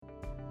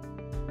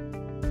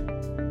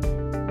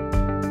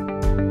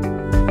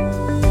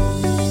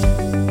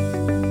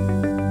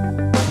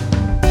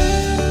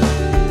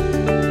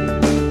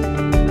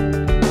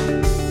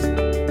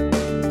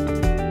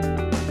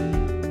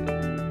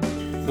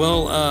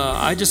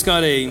I just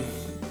got a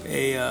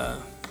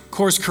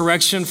course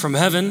correction from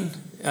heaven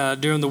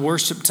during the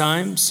worship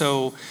time.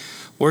 So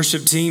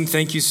worship team,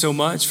 thank you so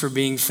much for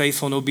being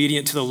faithful and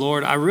obedient to the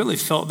Lord. I really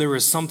felt there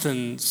was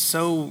something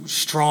so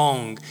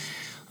strong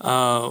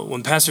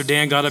when Pastor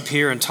Dan got up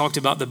here and talked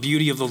about the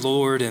beauty of the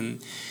Lord.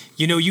 And,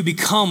 you know, you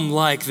become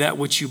like that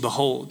which you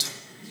behold.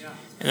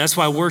 And that's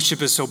why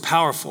worship is so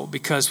powerful,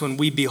 because when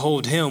we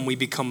behold him, we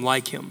become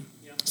like him.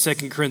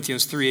 2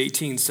 Corinthians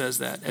 3:18 says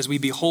that. As we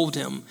behold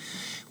him,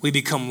 we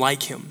become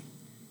like him.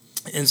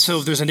 And so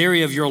if there's an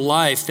area of your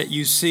life that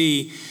you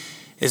see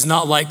is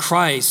not like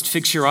Christ,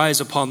 fix your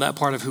eyes upon that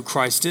part of who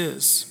Christ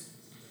is,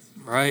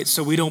 right?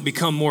 So we don't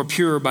become more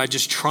pure by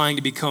just trying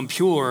to become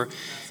pure.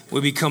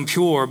 We become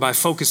pure by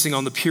focusing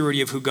on the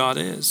purity of who God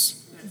is,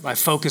 by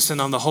focusing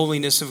on the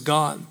holiness of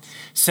God,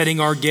 setting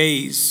our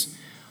gaze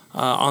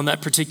on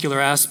that particular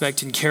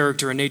aspect and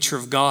character and nature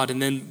of God.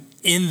 And then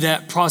in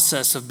that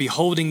process of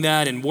beholding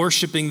that and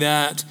worshiping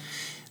that,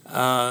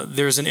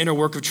 there's an inner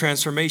work of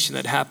transformation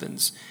that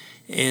happens.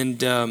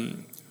 And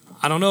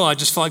I don't know, I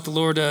just felt like the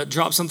Lord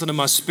dropped something in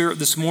my spirit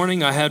this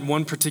morning. I had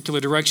one particular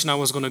direction I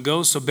was going to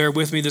go, so bear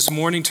with me this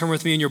morning. Turn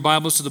with me in your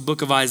Bibles to the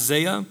book of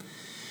Isaiah,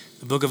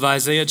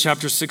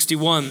 chapter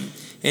 61.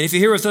 And if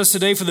you're here with us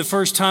today for the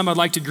first time, I'd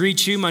like to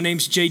greet you. My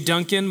name's Jay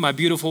Duncan. My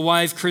beautiful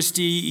wife,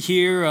 Christy,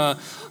 here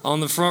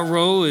on the front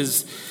row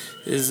is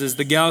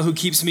the gal who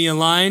keeps me in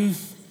line.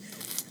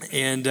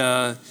 And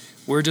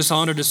we're just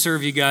honored to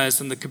serve you guys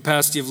in the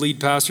capacity of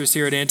lead pastors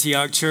here at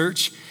Antioch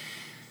Church.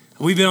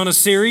 We've been on a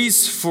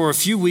series for a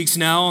few weeks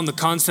now on the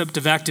concept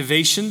of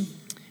activation.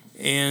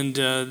 And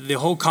the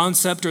whole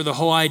concept or the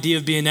whole idea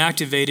of being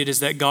activated is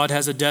that God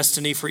has a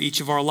destiny for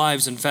each of our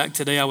lives. In fact,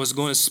 today I was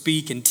going to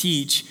speak and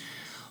teach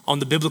on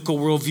the biblical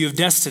worldview of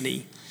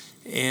destiny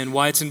and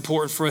why it's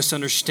important for us to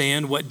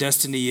understand what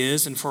destiny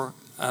is and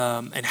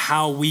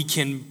how we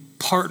can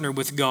partner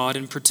with God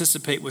and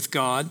participate with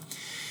God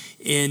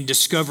in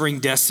discovering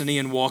destiny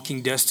and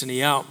walking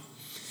destiny out.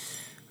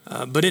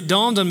 But it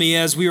dawned on me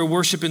as we were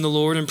worshiping the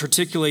Lord, and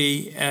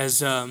particularly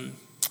as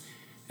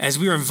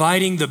we were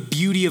inviting the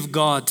beauty of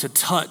God to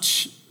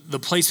touch the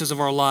places of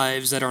our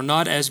lives that are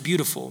not as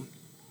beautiful,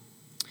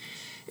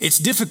 it's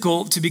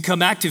difficult to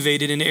become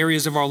activated in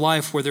areas of our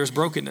life where there's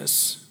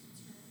brokenness.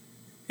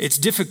 It's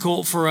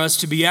difficult for us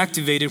to be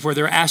activated where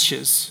there are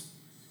ashes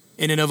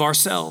in and of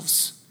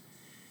ourselves.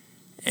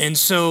 And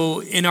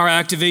so in our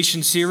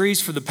activation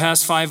series for the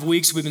past 5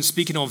 weeks, we've been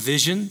speaking on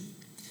vision.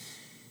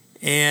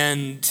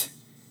 And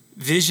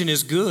vision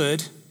is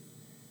good,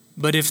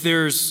 but if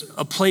there's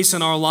a place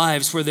in our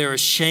lives where there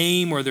is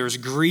shame or there's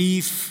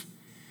grief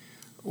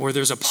or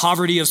there's a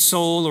poverty of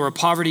soul or a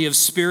poverty of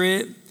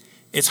spirit,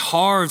 it's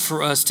hard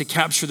for us to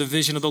capture the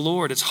vision of the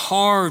Lord. It's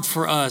hard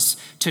for us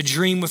to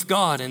dream with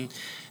God. And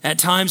at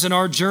times in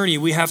our journey,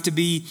 we have to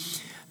be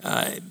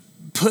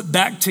put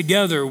back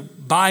together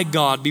by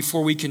God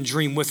before we can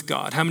dream with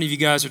God. How many of you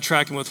guys are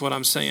tracking with what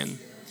I'm saying?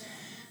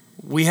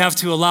 We have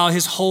to allow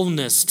his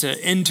wholeness to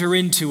enter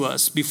into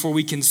us before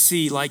we can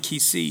see like he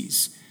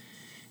sees.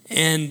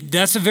 And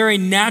that's a very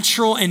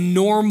natural and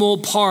normal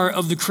part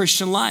of the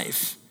Christian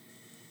life.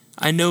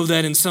 I know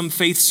that in some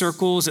faith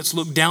circles it's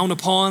looked down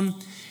upon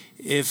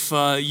if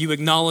you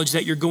acknowledge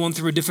that you're going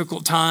through a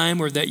difficult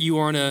time or that you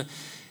are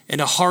in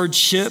a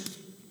hardship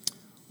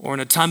or in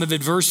a time of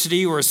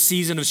adversity or a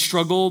season of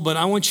struggle. But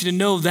I want you to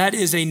know that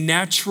is a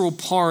natural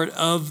part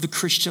of the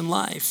Christian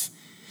life.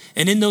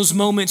 And in those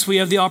moments, we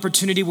have the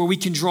opportunity where we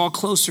can draw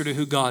closer to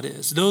who God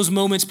is. Those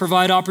moments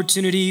provide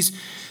opportunities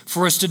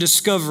for us to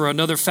discover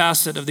another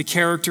facet of the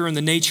character and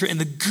the nature and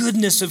the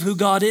goodness of who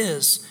God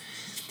is.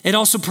 It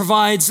also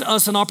provides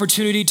us an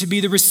opportunity to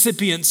be the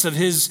recipients of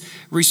his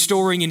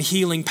restoring and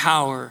healing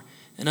power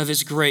and of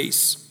his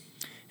grace.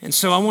 And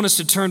so I want us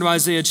to turn to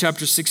Isaiah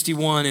chapter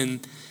 61,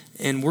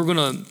 and we're going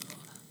to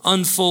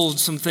unfold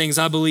some things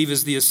I believe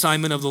is the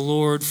assignment of the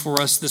Lord for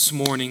us this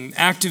morning.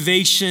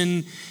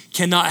 Activation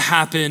cannot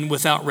happen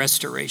without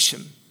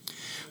restoration.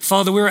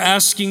 Father, we're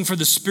asking for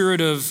the spirit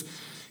of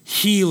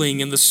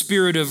healing and the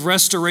spirit of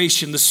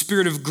restoration, the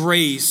spirit of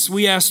grace.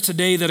 We ask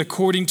today that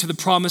according to the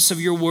promise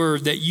of your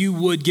word, that you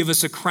would give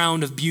us a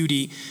crown of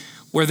beauty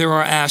where there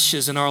are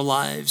ashes in our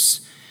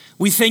lives.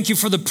 We thank you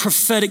for the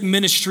prophetic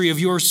ministry of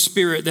your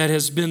spirit that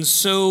has been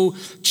so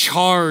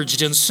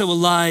charged and so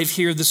alive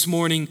here this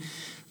morning.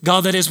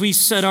 God, that as we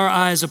set our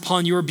eyes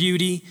upon your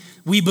beauty,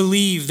 we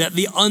believe that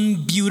the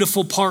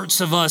unbeautiful parts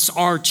of us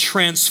are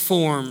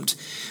transformed.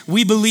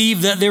 We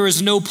believe that there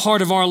is no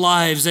part of our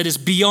lives that is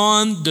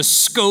beyond the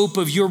scope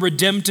of your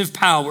redemptive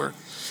power.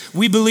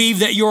 We believe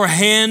that your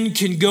hand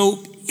can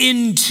go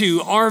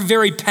into our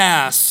very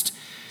past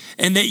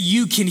and that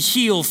you can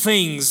heal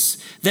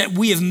things that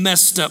we have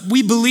messed up.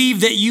 We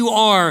believe that you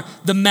are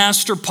the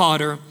master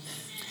potter,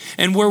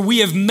 and where we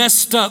have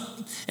messed up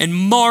and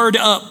marred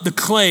up the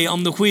clay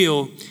on the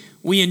wheel,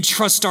 we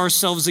entrust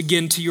ourselves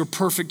again to your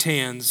perfect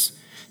hands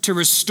to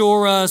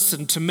restore us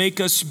and to make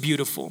us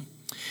beautiful.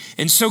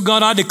 And so,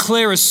 God, I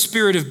declare a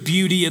spirit of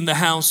beauty in the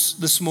house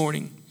this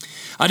morning.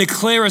 I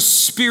declare a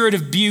spirit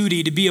of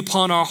beauty to be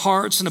upon our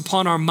hearts and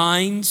upon our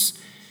minds.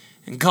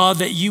 And God,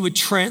 that you would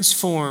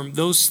transform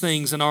those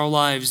things in our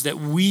lives that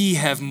we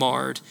have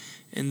marred,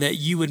 and that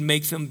you would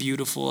make them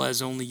beautiful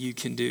as only you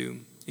can do.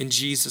 In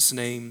Jesus'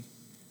 name,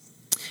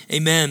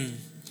 amen.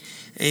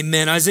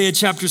 Amen. Isaiah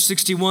chapter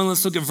 61,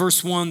 let's look at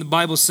verse 1. The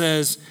Bible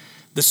says,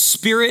 "The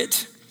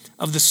Spirit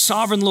of the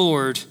sovereign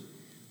Lord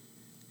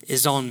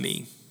is on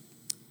me,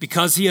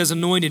 because he has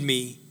anointed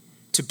me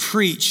to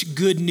preach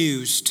good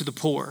news to the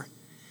poor.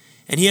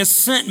 And he has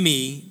sent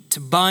me to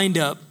bind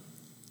up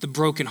the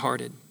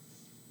brokenhearted.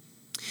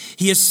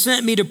 He has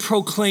sent me to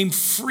proclaim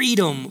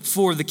freedom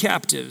for the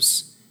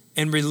captives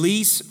and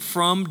release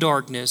from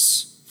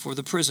darkness for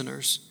the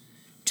prisoners,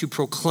 to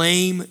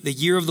proclaim the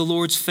year of the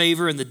Lord's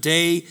favor and the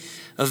day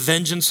of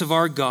vengeance of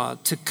our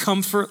God, to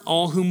comfort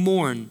all who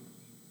mourn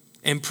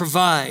and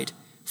provide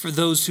for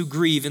those who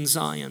grieve in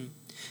Zion,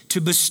 to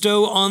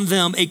bestow on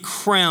them a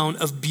crown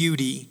of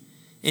beauty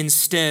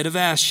instead of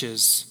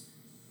ashes,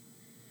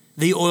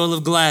 the oil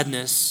of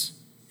gladness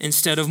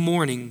instead of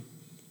mourning,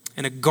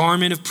 and a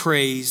garment of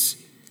praise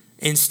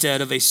instead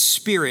of a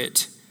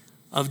spirit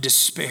of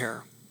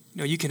despair."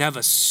 You can have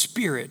a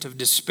spirit of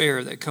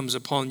despair that comes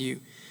upon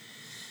you.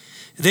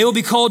 "They will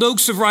be called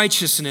oaks of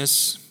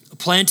righteousness, a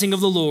planting of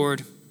the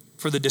Lord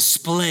for the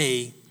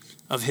display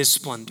of his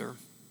splendor."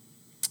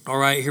 All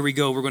right, here we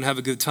go. We're going to have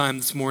a good time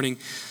this morning.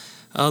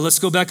 Let's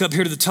go back up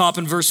here to the top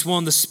in verse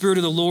 1. "The Spirit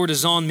of the Lord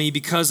is on me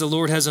because the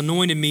Lord has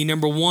anointed me,"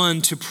 number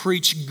one, to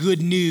preach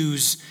good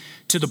news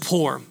to the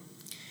poor.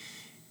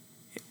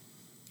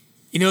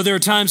 There are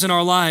times in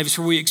our lives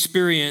where we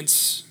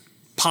experience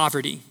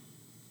poverty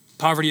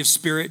of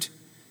spirit,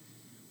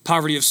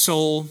 poverty of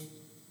soul.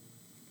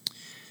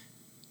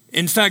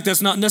 In fact,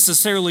 that's not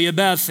necessarily a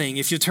bad thing.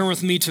 If you turn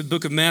with me to the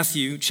book of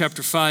Matthew,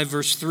 chapter 5,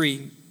 verse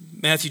 3.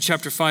 Matthew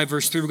chapter 5,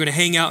 verse 3. We're going to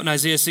hang out in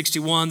Isaiah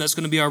 61. That's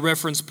going to be our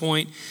reference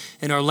point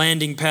and our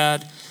landing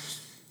pad.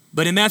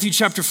 But in Matthew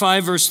chapter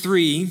 5, verse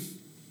 3,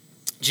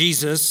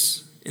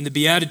 Jesus, in the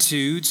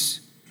Beatitudes,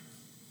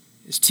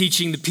 is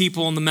teaching the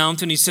people on the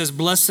mountain. He says,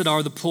 "Blessed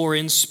are the poor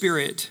in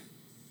spirit,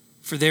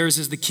 for theirs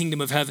is the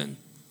kingdom of heaven."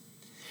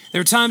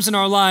 There are times in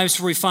our lives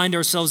where we find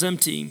ourselves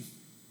empty,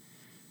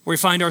 where we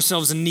find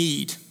ourselves in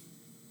need.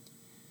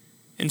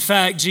 In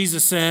fact,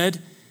 Jesus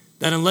said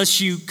that unless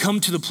you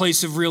come to the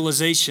place of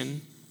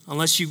realization,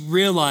 unless you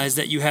realize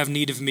that you have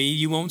need of me,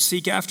 you won't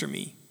seek after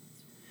me.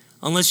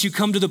 Unless you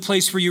come to the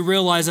place where you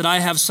realize that I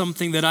have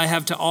something that I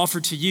have to offer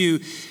to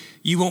you,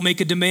 you won't make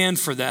a demand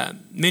for that.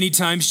 Many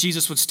times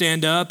Jesus would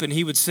stand up and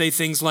he would say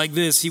things like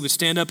this. He would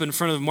stand up in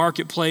front of a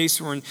marketplace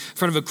or in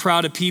front of a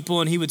crowd of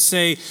people and he would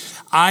say,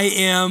 "I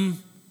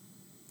am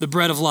the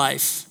bread of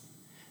life.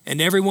 And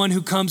everyone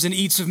who comes and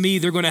eats of me,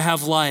 they're going to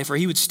have life." Or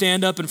he would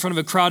stand up in front of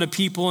a crowd of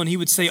people and he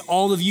would say,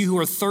 "All of you who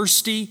are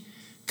thirsty,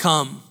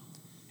 come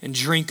and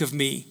drink of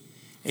me,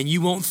 and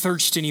you won't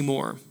thirst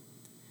anymore."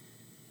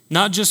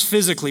 Not just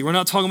physically. We're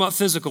not talking about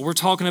physical. We're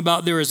talking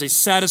about there is a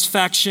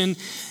satisfaction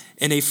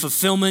and a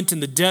fulfillment in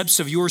the depths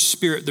of your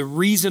spirit. The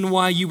reason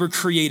why you were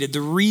created,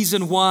 the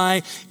reason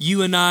why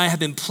you and I have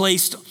been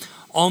placed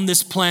on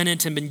this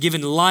planet and been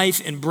given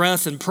life and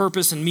breath and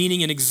purpose and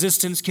meaning and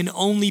existence can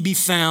only be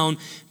found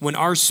when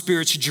our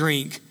spirits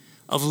drink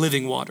of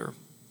living water.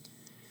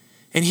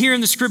 And here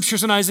in the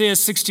scriptures in Isaiah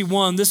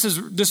 61, this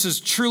is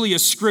truly a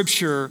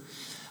scripture,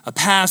 a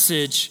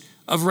passage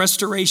of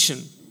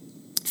restoration.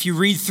 If you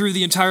read through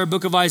the entire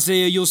book of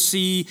Isaiah, you'll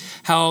see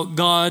how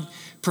God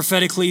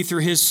prophetically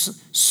through his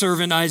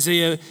servant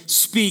Isaiah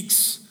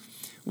speaks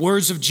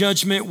words of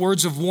judgment,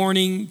 words of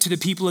warning to the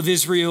people of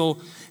Israel.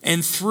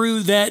 And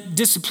through that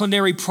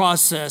disciplinary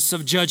process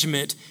of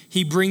judgment,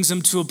 he brings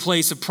them to a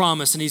place of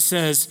promise. And he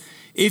says,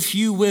 "If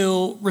you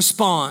will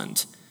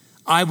respond,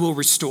 I will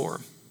restore.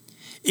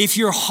 If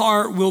your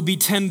heart will be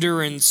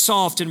tender and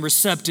soft and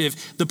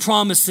receptive, the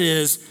promise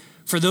is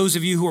for those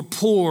of you who are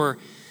poor,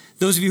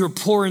 those of you who are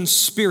poor in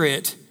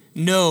spirit,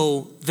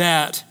 know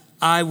that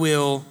I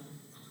will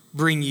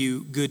bring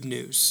you good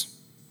news."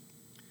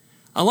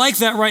 I like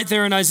that right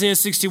there in Isaiah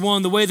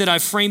 61. The way that I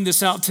framed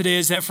this out today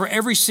is that for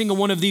every single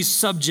one of these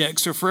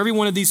subjects or for every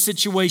one of these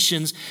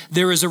situations,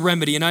 there is a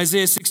remedy. And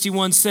Isaiah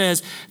 61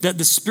 says that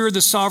the Spirit of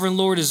the sovereign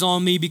Lord is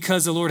on me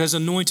because the Lord has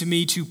anointed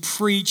me to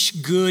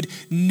preach good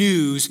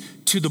news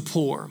to the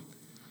poor.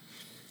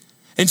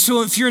 And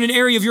so if you're in an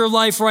area of your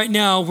life right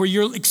now where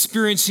you're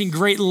experiencing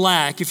great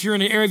lack, if you're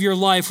in an area of your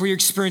life where you're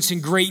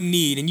experiencing great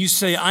need, and you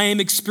say, "I am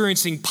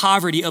experiencing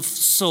poverty of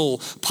soul,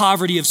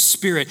 poverty of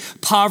spirit,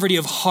 poverty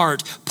of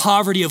heart,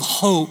 poverty of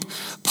hope,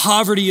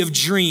 poverty of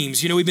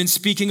dreams." We've been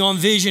speaking on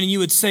vision, and you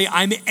would say,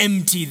 "I'm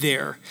empty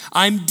there.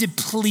 I'm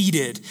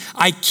depleted.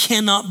 I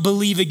cannot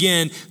believe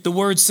again." The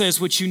word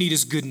says what you need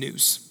is good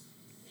news.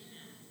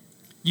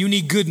 You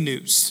need good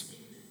news.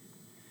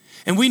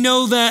 And we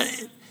know that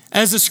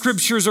as the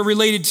scriptures are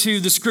related to,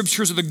 the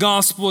scriptures of the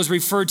gospel is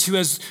referred to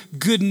as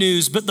good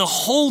news, but the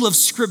whole of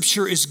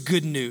scripture is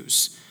good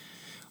news.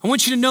 I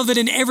want you to know that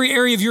in every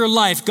area of your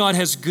life, God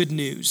has good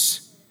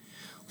news.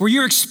 Where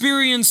you're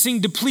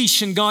experiencing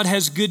depletion, God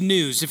has good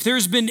news. If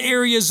there's been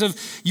areas of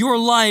your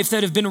life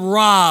that have been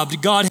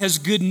robbed, God has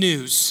good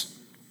news.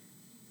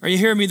 Are you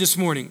hearing me this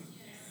morning?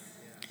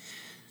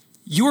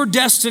 Your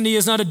destiny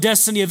is not a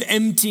destiny of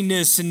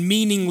emptiness and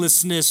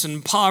meaninglessness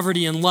and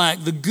poverty and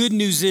lack. The good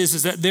news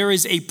is that there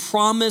is a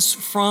promise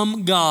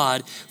from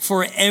God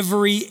for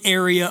every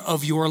area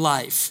of your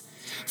life.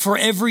 For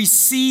every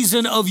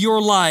season of your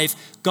life,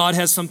 God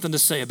has something to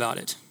say about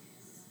it.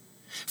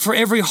 For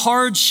every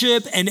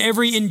hardship and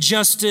every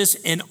injustice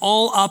and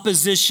all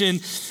opposition,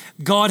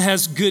 God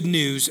has good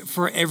news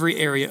for every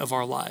area of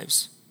our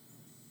lives.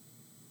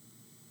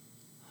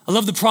 I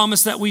love the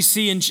promise that we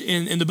see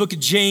in the book of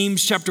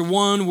James chapter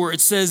 1, where it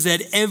says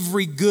that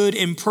every good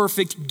and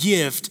perfect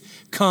gift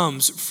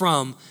comes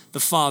from the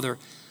Father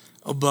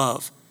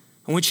above.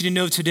 I want you to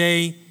know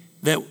today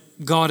that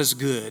God is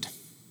good.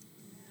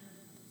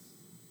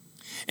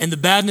 And the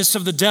badness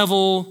of the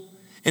devil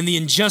and the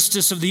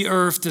injustice of the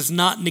earth does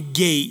not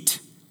negate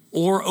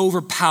or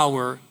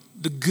overpower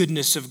the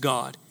goodness of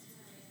God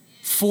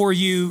for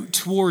you,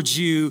 towards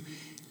you,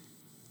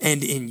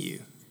 and in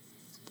you.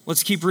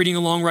 Let's keep reading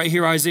along right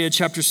here, Isaiah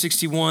chapter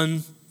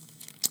 61.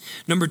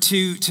 Number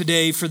 2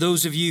 today, for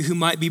those of you who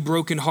might be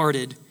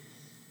brokenhearted,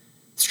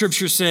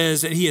 Scripture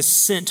says that he has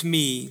sent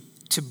me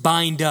to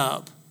bind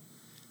up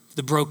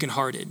the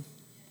brokenhearted.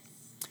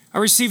 I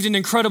received an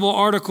incredible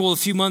article a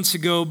few months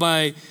ago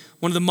by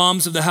one of the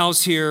moms of the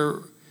house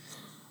here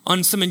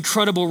on some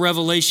incredible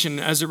revelation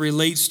as it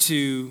relates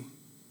to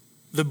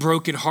the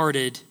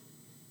brokenhearted.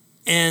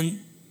 And,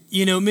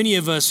 you know, many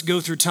of us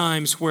go through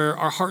times where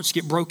our hearts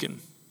get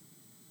broken.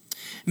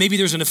 Maybe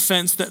there's an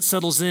offense that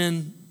settles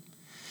in.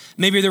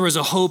 Maybe there was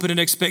a hope and an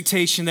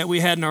expectation that we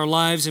had in our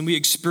lives and we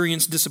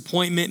experienced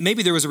disappointment.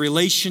 Maybe there was a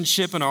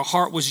relationship and our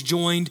heart was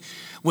joined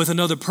with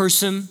another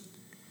person.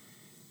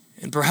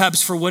 And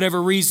perhaps for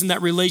whatever reason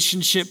that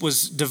relationship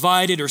was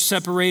divided or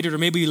separated, or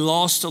maybe you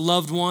lost a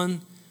loved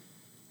one.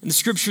 And the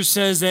Scripture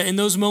says that in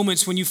those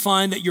moments when you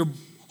find that your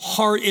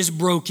heart is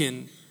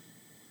broken,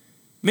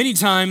 many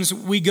times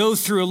we go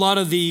through a lot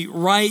of the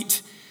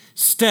right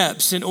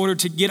steps in order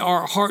to get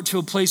our heart to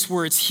a place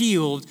where it's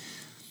healed.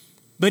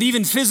 But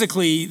even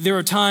physically, there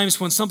are times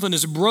when something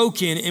is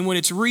broken, and when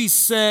it's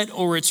reset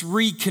or it's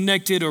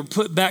reconnected or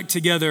put back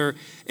together,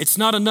 it's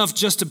not enough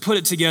just to put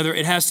it together.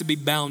 It has to be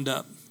bound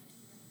up.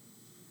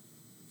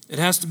 It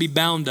has to be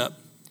bound up.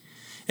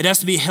 It has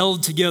to be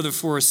held together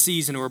for a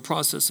season or a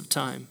process of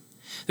time.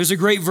 There's a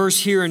great verse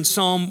here in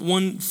Psalm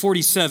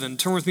 147.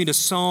 Turn with me to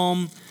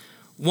Psalm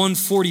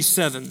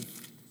 147.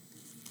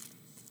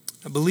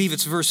 I believe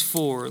it's verse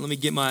 4. Let me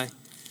get my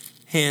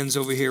hands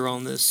over here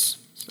on this.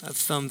 I've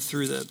thumbed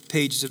through the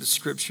pages of the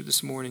Scripture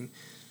this morning.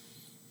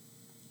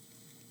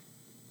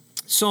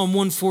 Psalm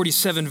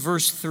 147,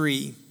 verse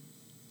 3.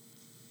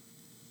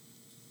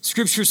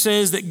 Scripture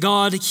says that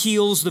God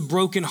heals the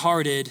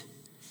brokenhearted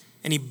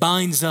and he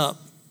binds up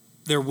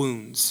their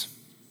wounds.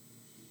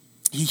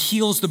 He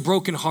heals the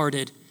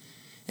brokenhearted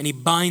and he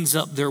binds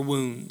up their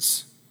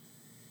wounds.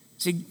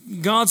 See,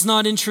 God's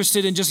not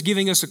interested in just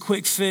giving us a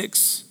quick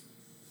fix.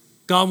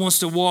 God wants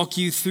to walk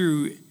you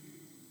through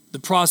the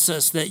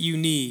process that you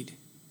need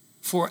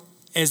for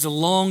as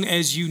long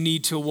as you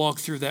need to walk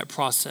through that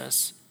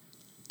process,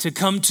 to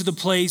come to the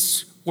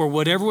place where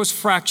whatever was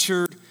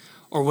fractured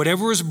or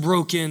whatever was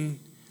broken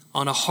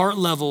on a heart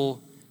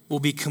level will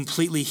be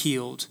completely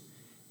healed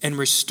and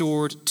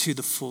restored to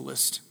the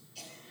fullest.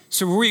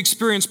 So where we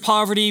experience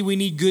poverty, we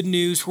need good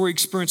news. Where we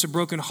experience a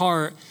broken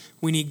heart,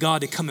 we need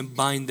God to come and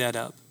bind that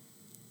up.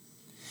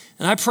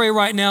 And I pray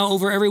right now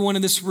over everyone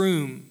in this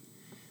room,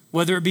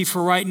 whether it be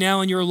for right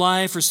now in your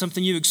life or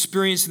something you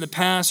experienced in the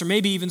past, or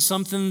maybe even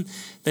something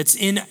that's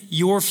in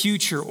your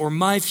future or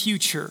my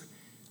future,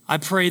 I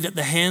pray that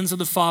the hands of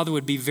the Father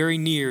would be very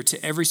near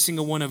to every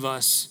single one of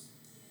us.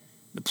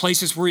 The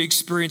places where we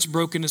experience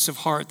brokenness of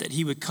heart, that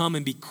he would come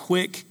and be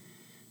quick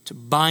to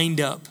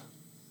bind up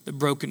the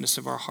brokenness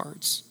of our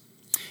hearts.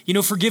 You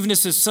know,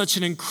 forgiveness is such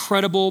an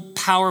incredible,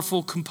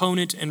 powerful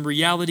component and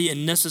reality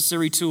and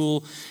necessary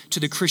tool to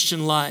the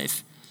Christian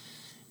life.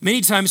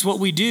 Many times what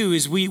we do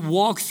is we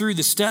walk through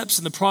the steps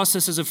and the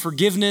processes of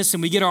forgiveness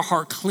and we get our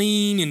heart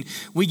clean and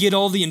we get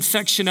all the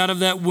infection out of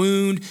that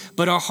wound,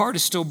 but our heart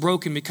is still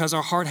broken because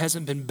our heart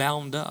hasn't been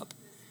bound up.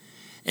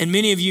 And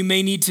many of you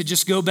may need to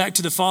just go back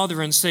to the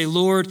Father and say,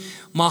 Lord,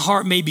 my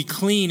heart may be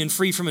clean and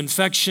free from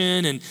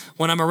infection. And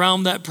when I'm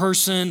around that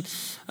person,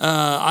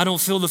 I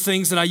don't feel the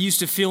things that I used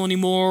to feel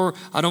anymore.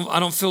 I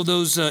don't feel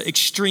those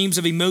extremes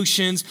of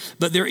emotions,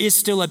 but there is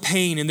still a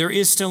pain and there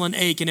is still an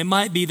ache. And it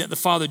might be that the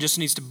Father just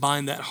needs to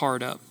bind that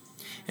heart up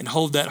and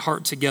hold that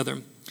heart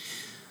together.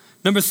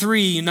 Number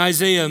 3, in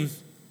Isaiah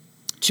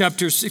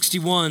chapter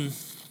 61,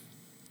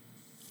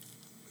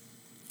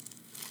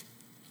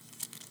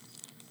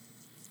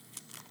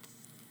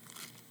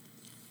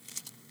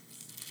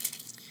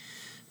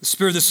 the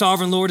Spirit of the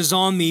Sovereign Lord is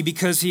on me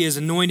because he has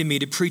anointed me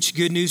to preach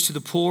good news to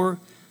the poor.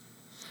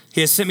 He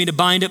has sent me to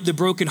bind up the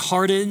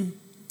brokenhearted.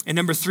 And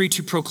number 3,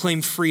 to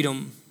proclaim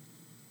freedom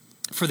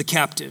for the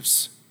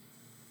captives.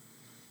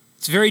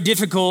 It's very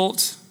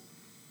difficult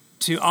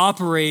to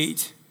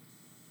operate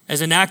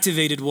as an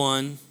activated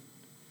one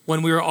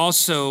when we are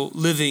also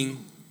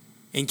living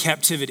in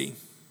captivity.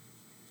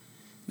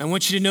 And I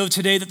want you to know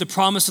today that the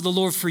promise of the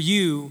Lord for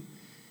you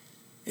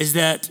is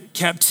that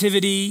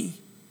captivity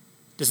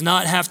does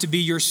not have to be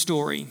your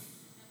story.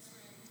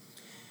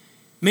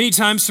 Many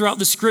times throughout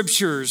the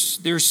scriptures,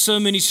 there's so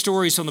many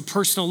stories on the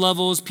personal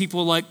levels,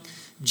 people like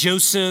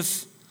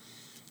Joseph,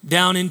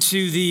 down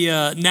into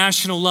the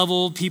national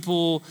level,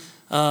 people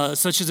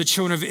such as the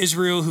children of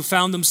Israel who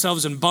found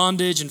themselves in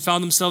bondage and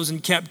found themselves in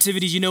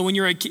captivity. You know, when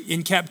you're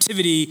in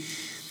captivity,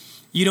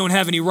 you don't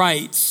have any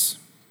rights.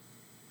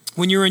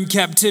 When you're in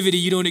captivity,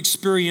 you don't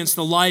experience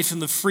the life and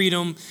the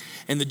freedom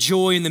and the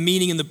joy and the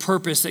meaning and the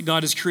purpose that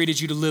God has created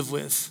you to live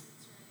with.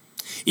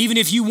 Even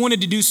if you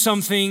wanted to do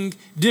something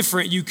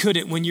different, you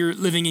couldn't when you're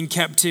living in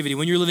captivity,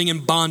 when you're living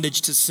in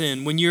bondage to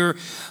sin, when your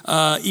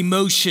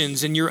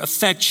emotions and your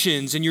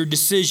affections and your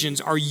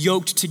decisions are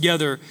yoked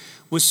together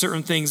with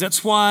certain things.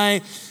 That's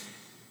why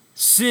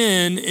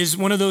sin is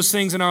one of those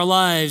things in our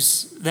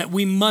lives that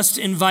we must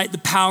invite the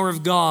power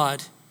of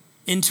God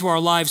into our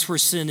lives where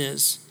sin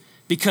is.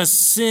 Because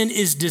sin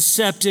is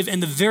deceptive,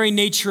 and the very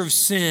nature of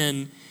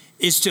sin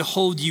is to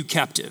hold you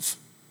captive.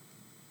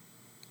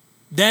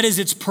 That is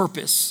its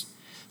purpose.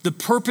 The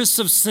purpose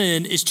of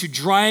sin is to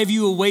drive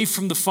you away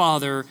from the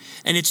Father,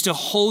 and it's to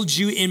hold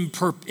you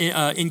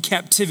in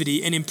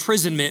captivity and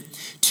imprisonment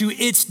to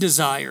its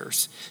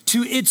desires,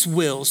 to its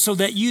will, so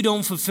that you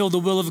don't fulfill the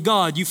will of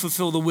God, you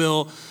fulfill the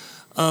will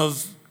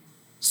of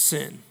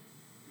sin.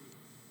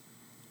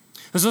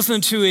 I was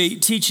listening to a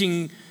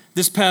teaching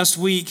this past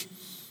week,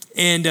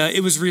 and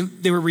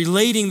they were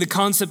relating the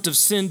concept of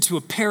sin to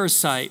a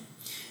parasite.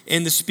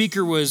 And the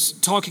speaker was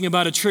talking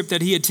about a trip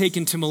that he had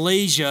taken to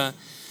Malaysia.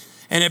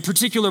 And at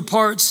particular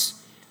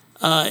parts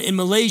in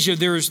Malaysia,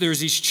 there's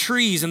these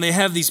trees, and they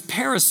have these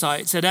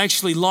parasites that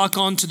actually lock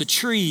onto the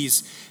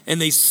trees, and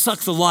they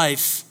suck the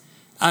life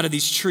out of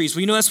these trees.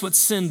 Well, you know, that's what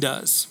sin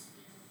does.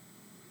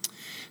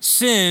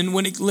 Sin,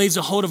 when it lays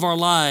a hold of our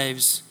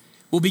lives,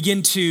 will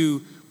begin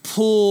to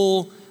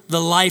pull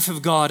the life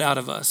of God out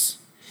of us.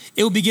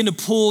 It will begin to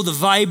pull the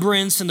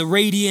vibrance and the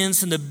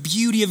radiance and the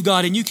beauty of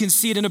God. And you can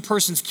see it in a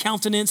person's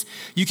countenance.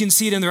 You can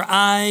see it in their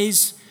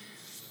eyes.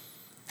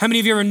 How many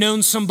of you ever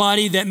known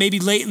somebody that maybe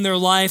late in their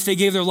life, they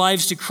gave their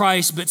lives to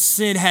Christ, but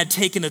sin had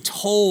taken a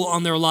toll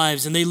on their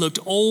lives, and they looked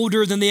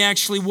older than they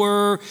actually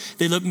were.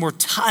 They looked more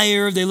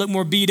tired. They looked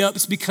more beat up.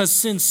 It's because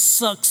sin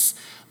sucks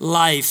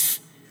life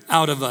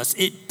out of us.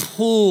 It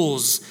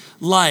pulls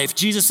life.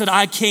 Jesus said,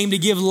 I came to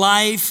give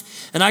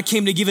life, and I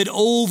came to give it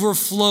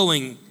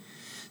overflowing.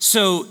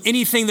 So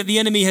anything that the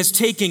enemy has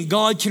taken,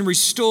 God can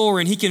restore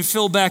and he can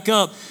fill back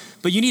up.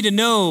 But you need to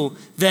know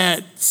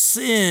that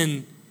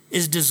sin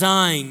is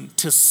designed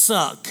to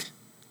suck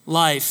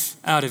life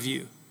out of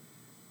you.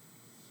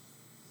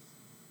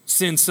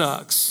 Sin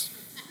sucks.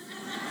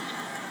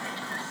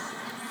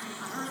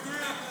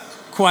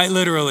 Quite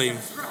literally.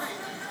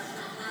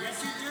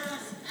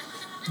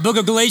 The book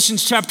of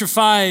Galatians chapter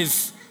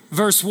 5,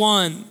 verse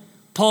 1,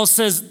 Paul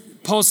says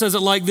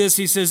it like this.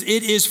 He says,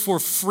 it is for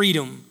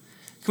freedom.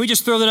 Can we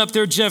just throw that up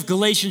there, Jeff?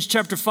 Galatians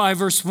chapter 5,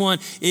 verse 1.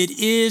 It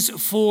is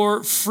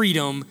for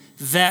freedom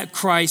that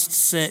Christ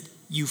set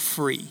you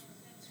free.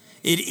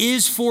 It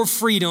is for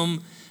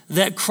freedom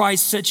that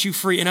Christ sets you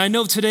free. And I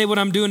know today what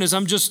I'm doing is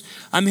I'm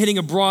hitting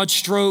a broad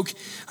stroke.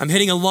 I'm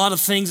hitting a lot of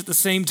things at the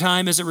same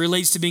time as it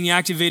relates to being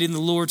activated in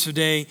the Lord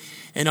today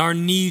and our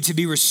need to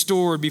be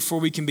restored before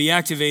we can be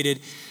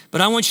activated.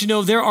 But I want you to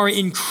know there are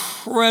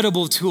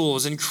incredible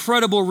tools,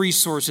 incredible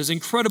resources,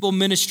 incredible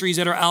ministries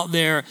that are out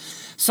there.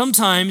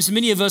 Sometimes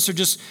many of us are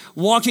just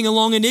walking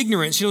along in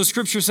ignorance. You know,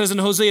 scripture says in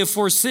Hosea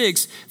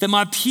 4:6 that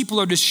my people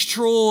are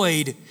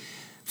destroyed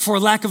for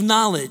lack of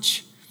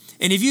knowledge.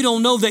 And if you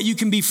don't know that you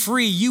can be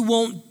free, you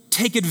won't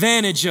take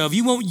advantage of,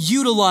 you won't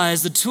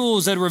utilize the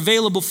tools that are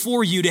available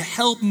for you to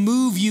help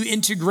move you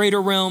into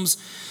greater realms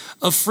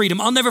of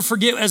freedom. I'll never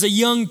forget as a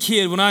young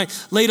kid when I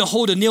laid a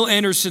hold of Neil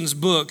Anderson's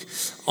book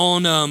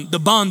on the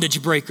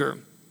bondage breaker.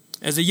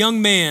 As a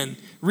young man,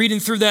 reading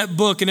through that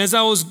book, and as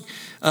I was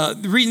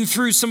reading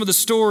through some of the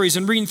stories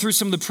and reading through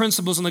some of the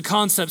principles and the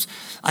concepts,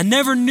 I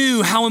never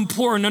knew how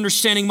important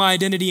understanding my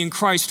identity in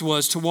Christ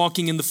was to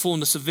walking in the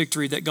fullness of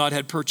victory that God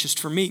had purchased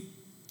for me.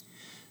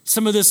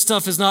 Some of this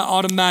stuff is not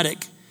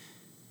automatic.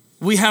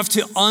 We have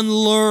to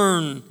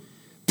unlearn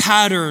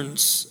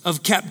patterns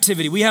of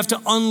captivity. We have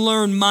to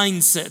unlearn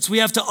mindsets. We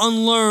have to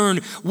unlearn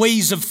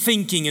ways of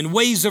thinking and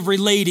ways of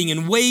relating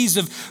and ways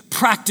of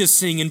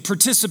practicing and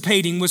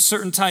participating with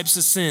certain types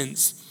of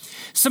sins.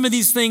 Some of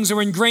these things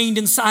are ingrained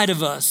inside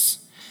of us,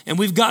 and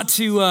we've got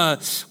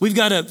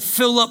to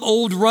fill up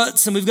old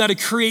ruts, and we've got to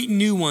create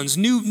new ones,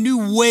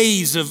 new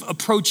ways of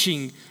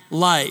approaching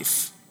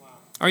life.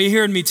 Are you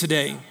hearing me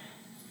today?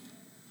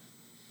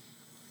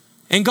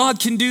 And God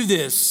can do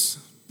this.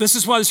 This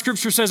is why the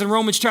scripture says in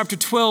Romans chapter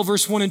 12,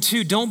 verse 1 and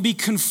 2, don't be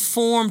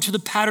conformed to the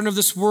pattern of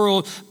this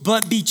world,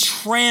 but be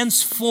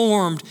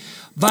transformed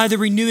by the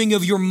renewing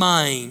of your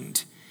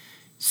mind.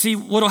 See,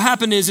 what will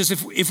happen is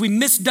if we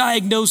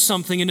misdiagnose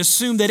something and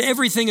assume that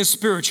everything is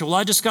spiritual,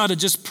 I just got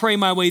to pray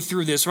my way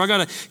through this, or I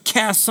got to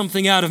cast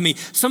something out of me.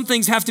 Some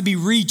things have to be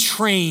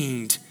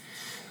retrained.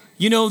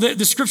 You know,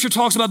 the scripture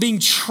talks about being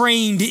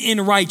trained in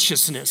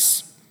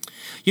righteousness.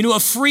 You know, a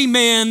free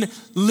man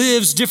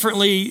lives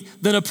differently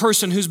than a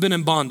person who's been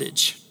in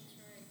bondage.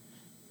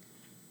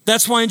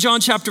 That's why in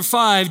John chapter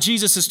 5,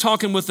 Jesus is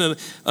talking with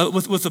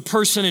a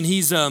person, and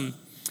he's,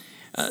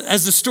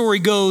 as the story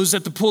goes,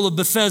 at the pool of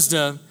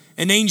Bethesda,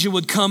 an angel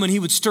would come and he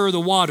would stir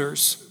the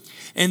waters.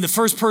 And the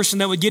first person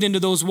that would get into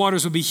those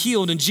waters would be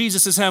healed. And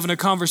Jesus is having a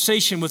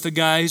conversation with a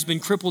guy who's been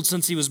crippled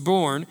since he was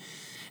born.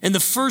 And the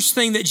first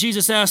thing that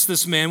Jesus asked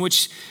this man,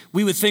 which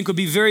we would think would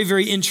be very,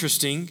 very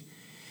interesting,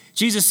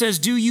 Jesus says,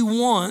 do you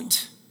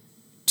want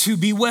to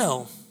be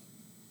well?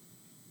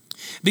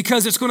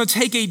 Because it's going to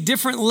take a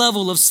different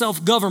level of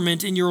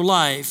self-government in your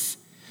life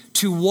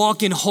to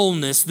walk in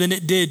wholeness than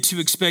it did to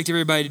expect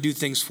everybody to do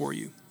things for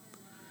you.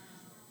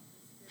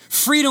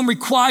 Freedom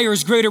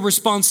requires greater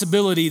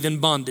responsibility than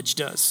bondage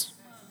does.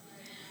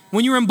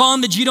 When you're in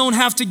bondage, you don't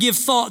have to give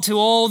thought to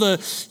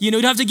you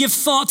don't have to give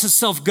thought to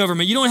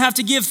self-government. You don't have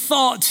to give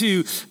thought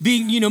to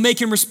being,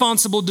 making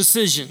responsible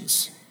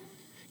decisions.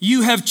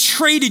 You have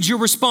traded your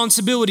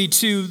responsibility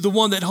to the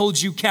one that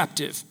holds you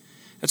captive.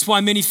 That's why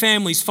many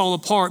families fall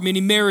apart,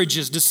 many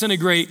marriages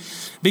disintegrate,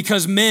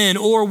 because men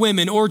or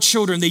women or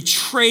children, they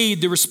trade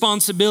the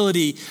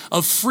responsibility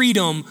of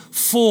freedom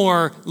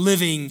for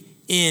living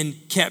in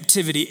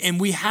captivity.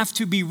 And we have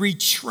to be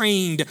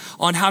retrained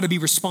on how to be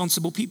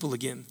responsible people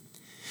again.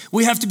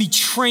 We have to be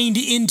trained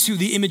into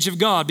the image of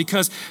God,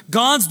 because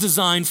God's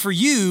design for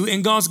you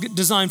and God's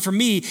design for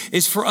me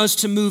is for us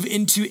to move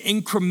into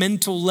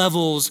incremental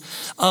levels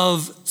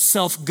of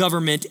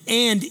self-government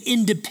and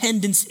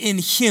independence in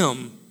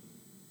Him.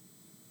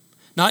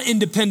 Not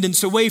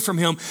independence away from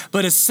Him,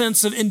 but a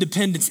sense of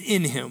independence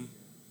in Him.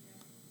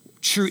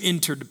 True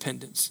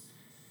interdependence.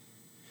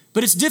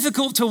 But it's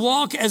difficult to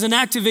walk as an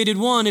activated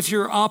one if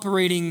you're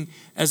operating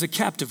as a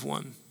captive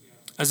one.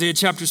 Isaiah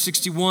chapter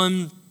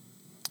 61,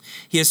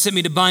 He has sent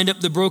me to bind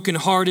up the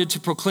brokenhearted, to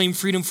proclaim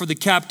freedom for the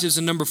captives.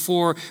 And number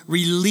 4,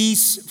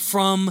 release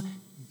from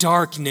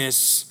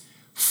darkness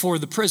for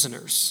the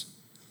prisoners.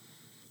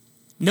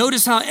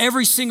 Notice how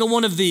every single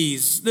one of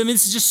these,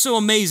 this is just so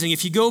amazing.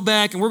 If you go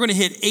back, and we're going to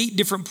hit 8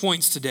 different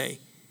points today.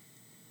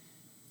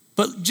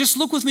 But just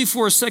look with me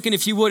for a second,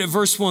 if you would, at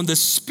verse 1. The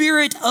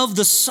Spirit of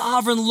the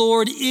sovereign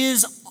Lord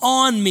is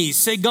on me.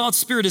 Say, God's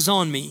Spirit is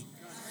on me.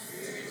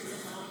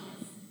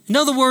 In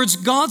other words,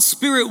 God's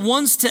Spirit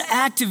wants to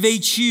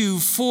activate you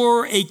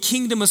for a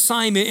kingdom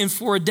assignment and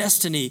for a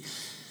destiny.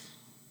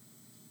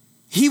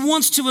 He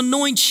wants to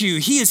anoint you.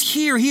 He is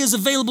here. He is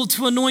available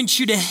to anoint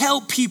you to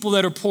help people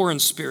that are poor in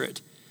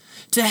spirit,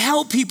 to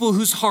help people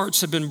whose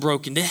hearts have been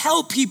broken, to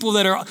help people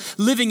that are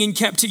living in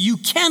captivity. You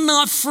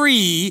cannot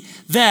free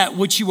that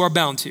which you are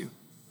bound to.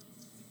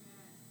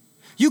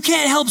 You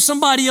can't help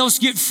somebody else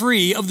get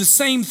free of the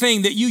same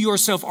thing that you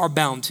yourself are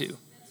bound to.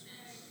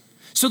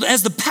 So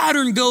as the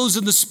pattern goes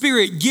in the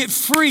Spirit, get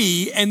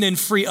free and then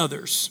free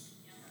others.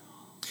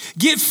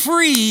 Get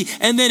free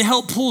and then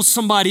help pull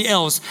somebody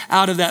else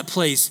out of that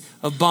place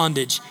of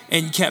bondage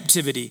and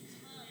captivity.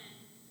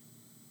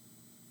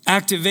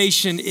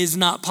 Activation is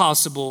not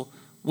possible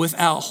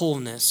without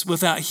wholeness,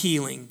 without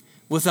healing,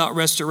 without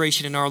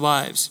restoration in our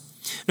lives.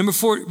 Number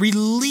 4,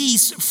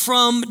 release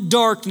from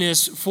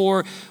darkness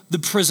for the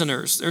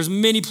prisoners. There's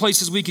many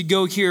places we could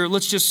go here.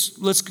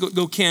 Let's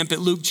go camp at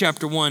Luke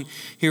chapter 1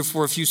 here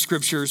for a few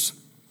scriptures.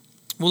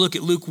 We'll look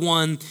at Luke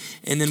 1,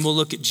 and then we'll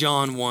look at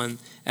John 1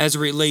 as it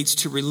relates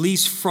to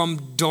release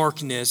from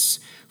darkness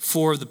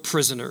for the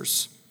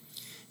prisoners.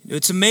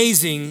 It's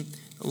amazing,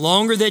 the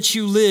longer that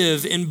you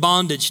live in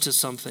bondage to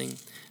something,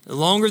 the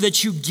longer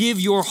that you give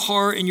your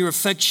heart and your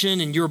affection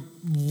and your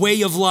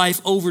way of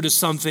life over to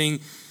something,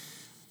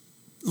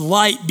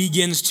 light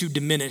begins to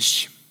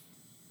diminish.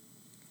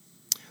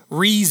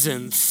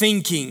 Reason,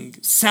 thinking,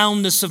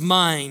 soundness of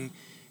mind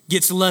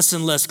gets less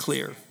and less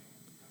clear.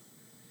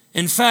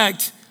 In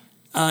fact,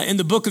 in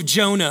the book of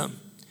Jonah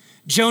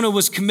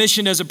was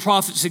commissioned as a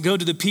prophet to go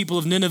to the people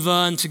of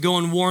Nineveh and to go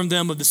and warn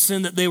them of the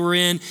sin that they were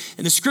in.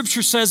 And the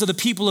scripture says of the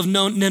people of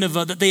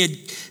Nineveh that they had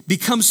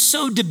become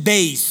so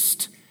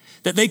debased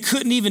that they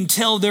couldn't even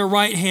tell their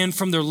right hand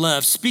from their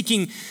left.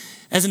 Speaking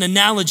as an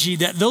analogy,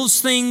 that those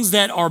things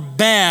that are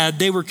bad,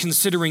 they were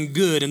considering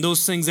good, and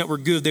those things that were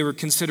good, they were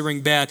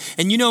considering bad.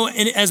 And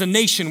as a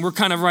nation, we're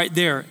kind of right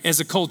there as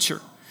a culture.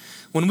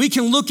 When we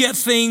can look at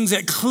things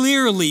that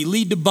clearly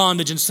lead to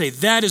bondage and say,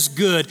 that is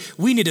good,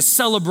 we need to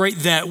celebrate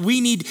that.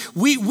 We need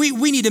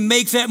to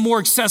make that more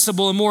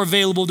accessible and more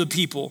available to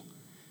people.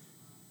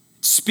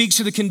 It speaks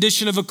to the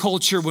condition of a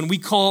culture when we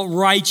call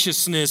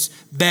righteousness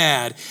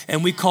bad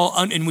and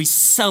we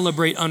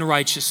celebrate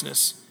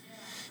unrighteousness.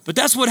 But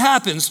that's what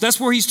happens. That's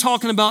where he's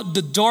talking about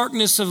the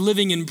darkness of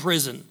living in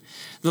prison.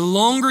 The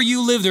longer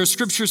you live there,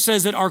 scripture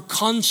says that our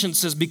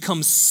consciences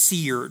become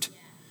seared.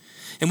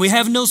 And we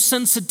have no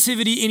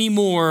sensitivity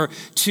anymore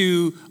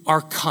to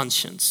our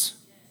conscience.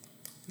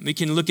 We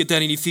can look at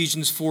that in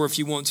Ephesians 4 if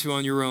you want to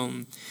on your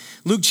own.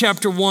 Luke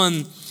chapter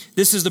 1,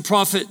 this is the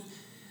prophet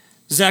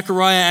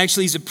Zechariah.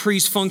 Actually, he's a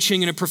priest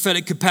functioning in a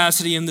prophetic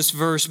capacity in this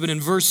verse. But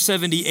in verse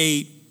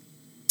 78,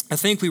 I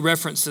think we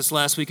referenced this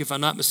last week, if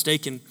I'm not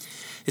mistaken.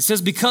 It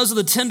says, because of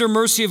the tender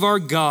mercy of our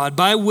God,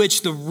 by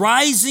which the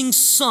rising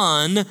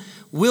sun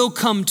will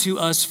come to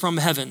us from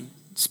heaven.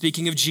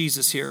 Speaking of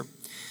Jesus here.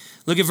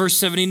 Look at verse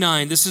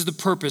 79. This is the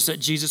purpose that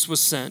Jesus was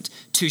sent,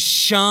 to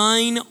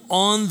shine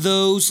on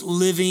those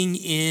living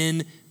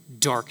in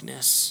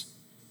darkness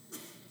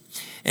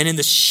and in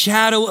the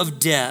shadow of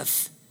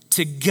death,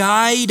 to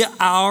guide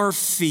our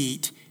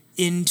feet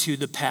into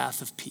the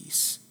path of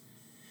peace.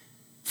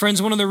 Friends,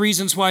 one of the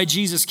reasons why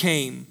Jesus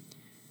came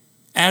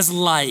as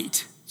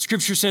light,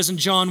 Scripture says in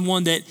John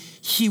 1 that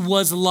he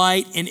was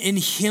light and in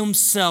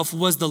himself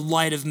was the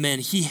light of men.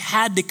 He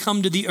had to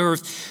come to the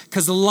earth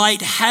because the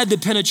light had to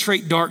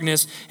penetrate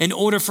darkness in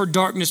order for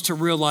darkness to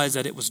realize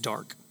that it was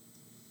dark.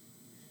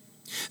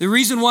 The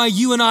reason why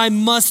you and I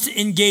must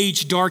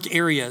engage dark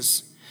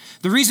areas,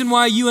 the reason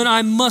why you and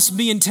I must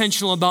be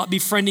intentional about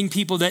befriending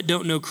people that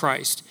don't know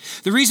Christ,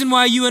 the reason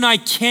why you and I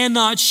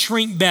cannot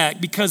shrink back,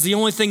 because the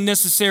only thing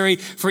necessary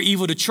for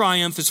evil to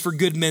triumph is for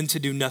good men to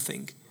do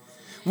nothing.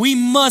 We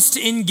must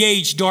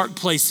engage dark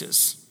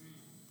places.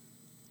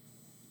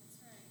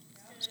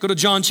 Let's go to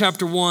John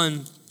chapter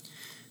 1.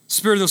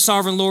 Spirit of the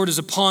sovereign Lord is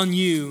upon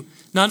you,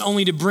 not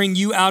only to bring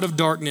you out of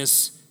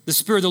darkness. The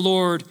Spirit of the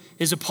Lord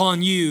is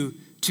upon you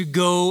to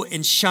go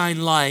and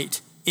shine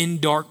light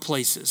in dark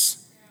places.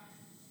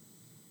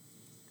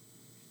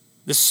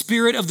 The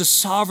Spirit of the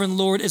sovereign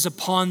Lord is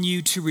upon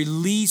you to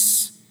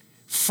release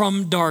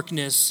from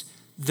darkness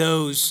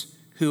those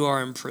who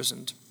are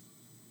imprisoned.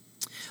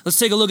 Let's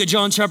take a look at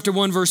John chapter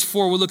 1, verse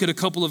 4. We'll look at a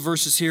couple of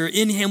verses here.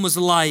 In him was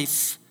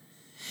life,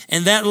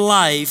 and that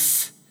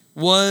life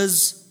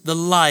was the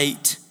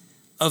light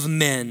of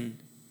men.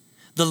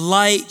 The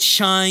light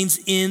shines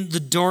in the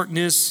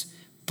darkness,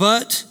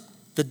 but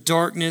the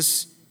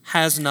darkness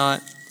has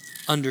not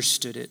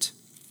understood it.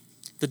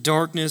 The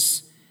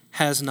darkness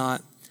has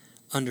not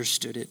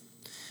understood it.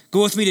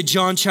 Go with me to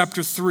John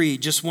chapter 3,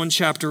 just one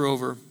chapter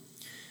over,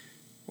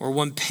 or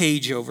one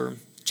page over.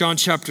 John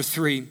chapter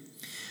 3.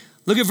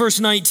 Look at verse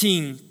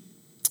 19.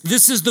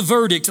 This is the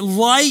verdict.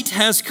 Light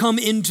has come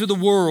into the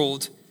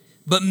world,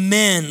 but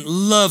men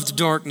loved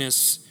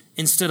darkness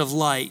instead of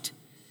light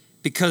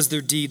because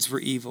their deeds were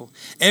evil.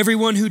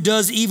 Everyone who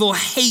does evil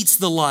hates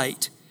the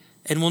light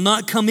and will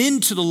not come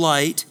into the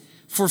light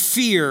for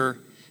fear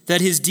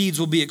that his deeds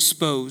will be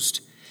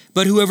exposed.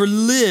 But whoever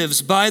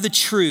lives by the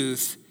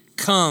truth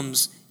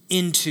comes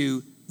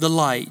into the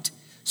light,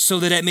 so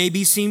that it may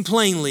be seen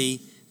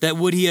plainly that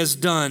what he has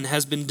done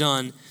has been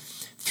done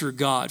through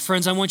God.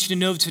 Friends, I want you to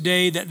know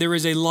today that there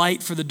is a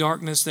light for the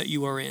darkness that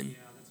you are in.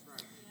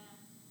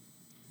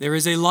 There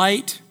is a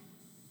light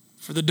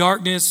for the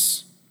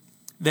darkness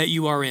that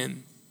you are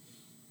in.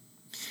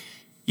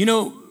 You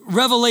know,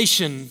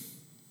 revelation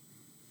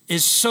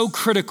is so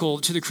critical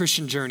to the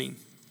Christian journey.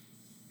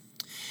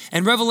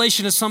 And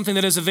revelation is something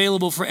that is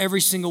available for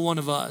every single one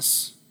of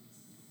us.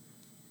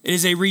 It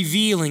is a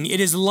revealing. It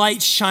is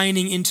light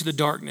shining into the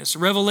darkness.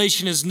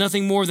 Revelation is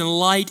nothing more than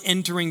light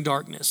entering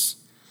darkness.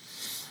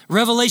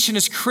 Revelation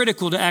is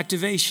critical to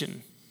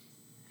activation.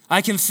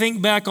 I can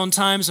think back on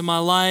times in my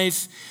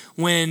life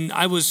when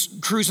I was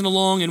cruising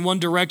along in one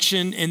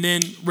direction and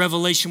then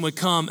revelation would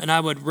come and I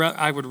would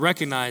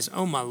recognize,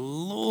 oh my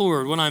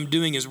Lord, what I'm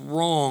doing is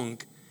wrong.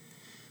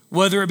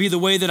 Whether it be the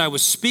way that I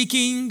was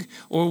speaking,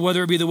 or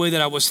whether it be the way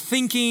that I was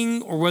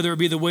thinking, or whether it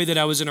be the way that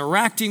I was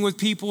interacting with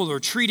people, or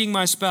treating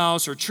my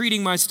spouse, or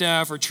treating my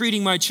staff, or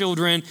treating my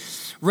children,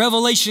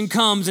 revelation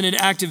comes and it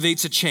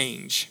activates a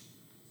change,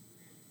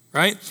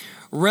 right?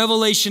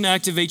 Revelation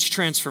activates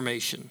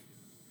transformation.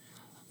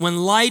 When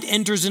light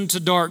enters into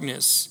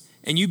darkness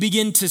and you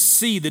begin to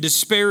see the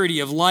disparity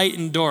of light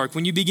and dark,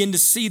 when you begin to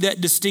see that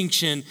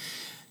distinction,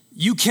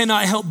 you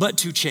cannot help but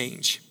to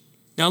change.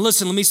 Now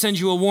listen, let me send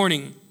you a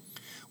warning.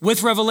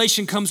 With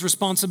revelation comes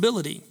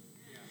responsibility.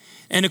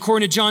 And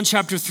according to John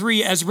chapter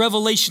 3, as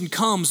revelation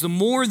comes, the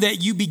more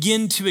that you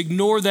begin to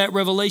ignore that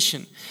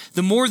revelation,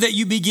 the more that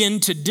you begin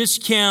to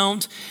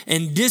discount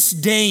and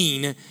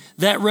disdain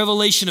that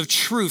revelation of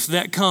truth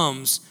that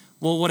comes,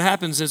 well, what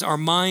happens is our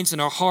minds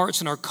and our hearts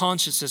and our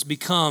consciences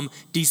become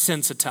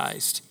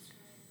desensitized,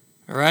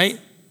 all right?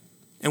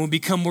 And we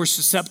become more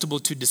susceptible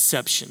to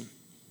deception.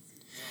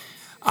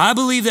 I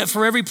believe that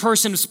for every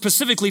person,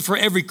 specifically for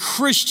every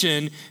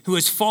Christian who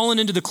has fallen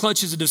into the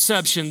clutches of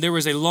deception, there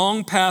was a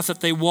long path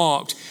that they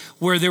walked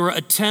where there were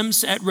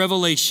attempts at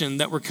revelation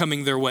that were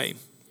coming their way.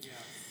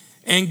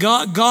 And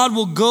God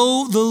will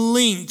go the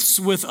lengths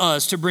with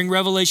us to bring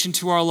revelation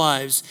to our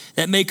lives.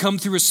 That may come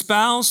through a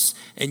spouse,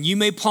 and you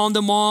may pawn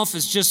them off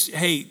as just,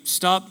 hey,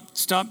 stop,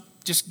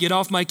 just get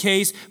off my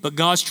case, but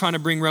God's trying to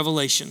bring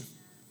revelation.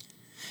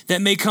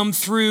 That may come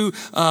through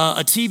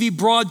a TV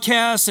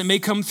broadcast, it may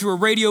come through a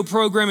radio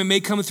program, it may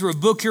come through a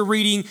book you're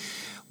reading.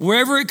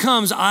 Wherever it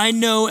comes, I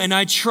know and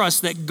I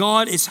trust that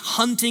God is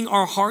hunting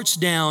our hearts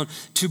down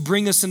to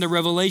bring us into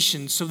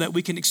revelation so that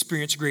we can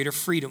experience greater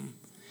freedom.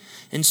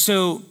 And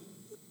so,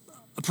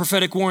 a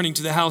prophetic warning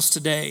to the house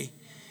today,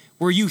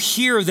 where you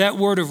hear that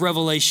word of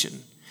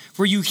revelation,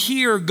 where you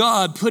hear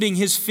God putting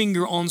his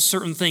finger on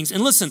certain things.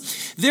 And listen,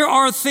 there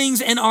are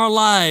things in our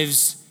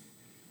lives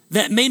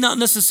that may not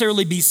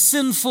necessarily be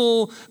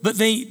sinful, but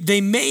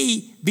they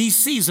may be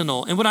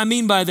seasonal. And what I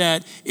mean by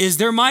that is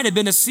there might have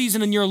been a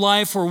season in your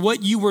life where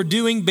what you were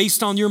doing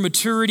based on your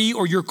maturity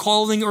or your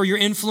calling or your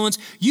influence,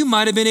 you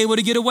might have been able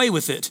to get away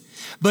with it.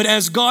 But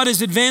as God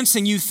is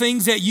advancing you,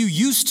 things that you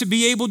used to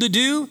be able to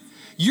do,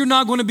 you're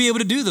not going to be able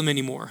to do them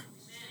anymore.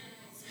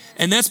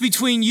 And that's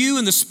between you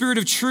and the Spirit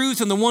of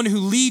truth and the one who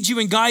leads you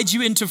and guides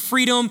you into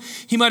freedom.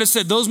 He might have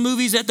said those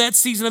movies at that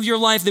season of your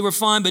life, they were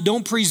fine, but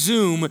don't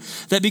presume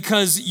that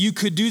because you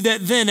could do that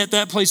then at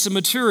that place of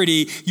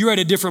maturity, you're at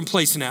a different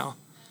place now.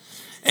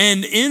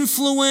 And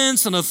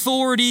influence and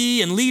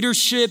authority and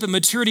leadership and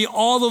maturity,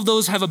 all of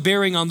those have a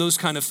bearing on those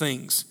kind of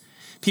things.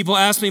 People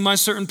ask me my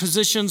certain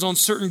positions on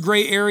certain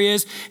gray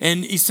areas,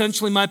 and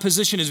essentially my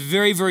position is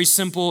very, very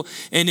simple,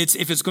 and it's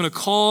if it's going to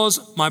cause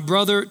my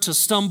brother to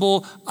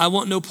stumble, I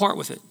want no part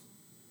with it.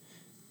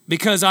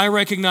 Because I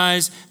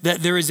recognize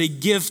that there is a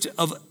gift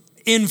of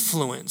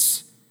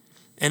influence,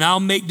 and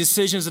I'll make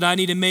decisions that I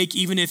need to make,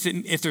 even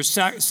if they're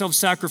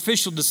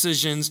self-sacrificial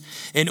decisions,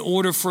 in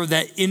order for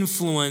that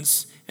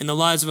influence in the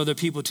lives of other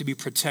people to be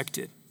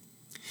protected.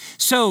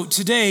 So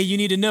today you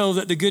need to know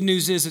that the good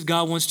news is that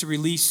God wants to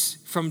release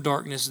from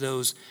darkness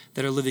those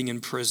that are living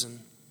in prison.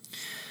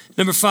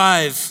 Number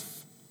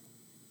 5,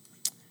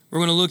 we're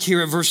going to look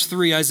here at verse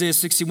 3, Isaiah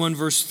 61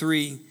 verse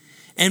 3.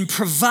 And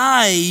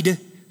provide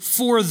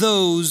for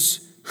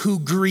those who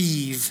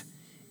grieve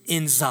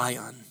in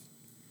Zion.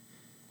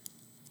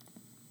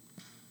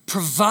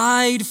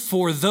 Provide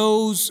for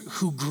those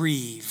who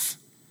grieve.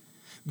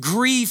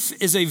 Grief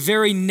is a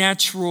very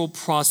natural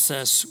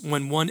process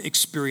when one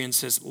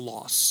experiences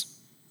loss.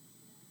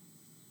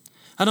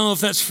 I don't know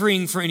if that's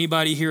freeing for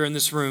anybody here in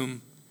this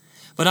room,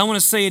 but I want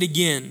to say it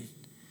again.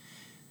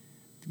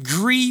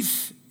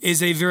 Grief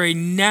is a very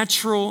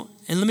natural,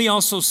 and let me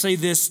also say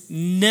this,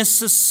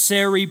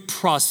 necessary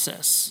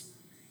process.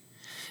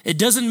 It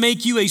doesn't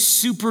make you a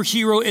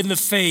superhero in the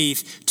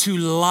faith to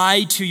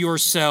lie to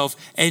yourself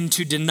and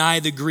to deny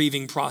the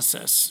grieving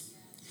process.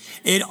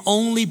 It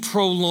only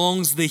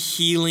prolongs the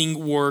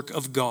healing work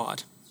of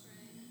God.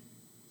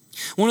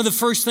 One of the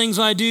first things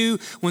I do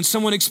when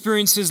someone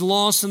experiences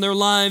loss in their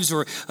lives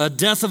or a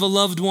death of a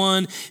loved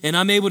one, and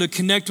I'm able to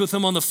connect with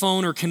them on the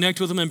phone or connect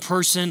with them in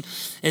person,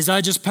 as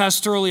I just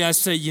pastorally, I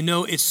say,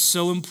 it's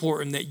so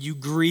important that you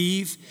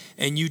grieve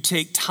and you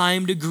take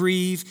time to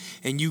grieve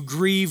and you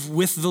grieve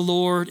with the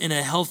Lord in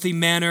a healthy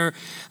manner.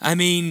 I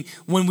mean,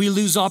 when we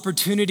lose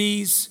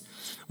opportunities,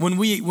 when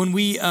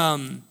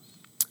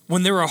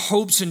there are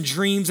hopes and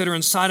dreams that are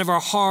inside of our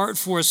heart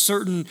for a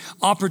certain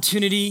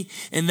opportunity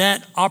and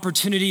that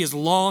opportunity is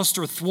lost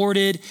or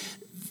thwarted,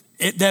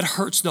 that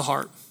hurts the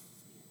heart.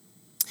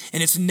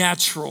 And it's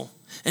natural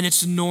and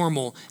it's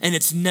normal and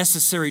it's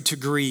necessary to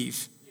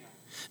grieve.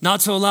 Not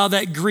to allow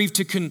that grief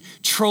to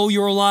control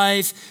your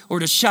life or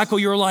to shackle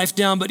your life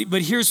down,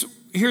 but here's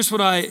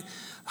what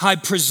I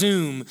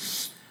presume,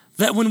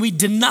 that when we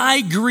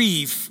deny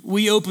grief,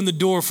 we open the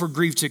door for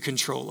grief to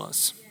control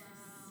us.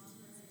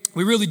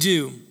 We really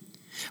do.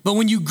 But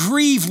when you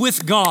grieve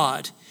with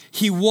God,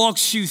 he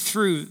walks you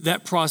through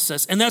that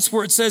process. And that's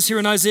where it says here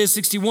in Isaiah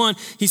 61,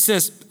 he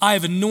says, I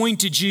have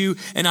anointed you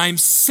and I am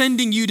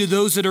sending you to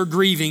those that are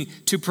grieving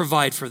to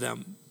provide for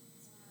them.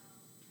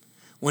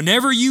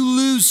 Whenever you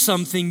lose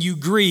something, you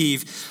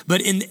grieve.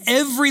 But in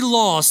every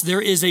loss,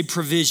 there is a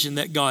provision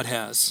that God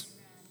has.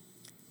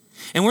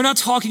 And we're not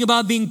talking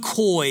about being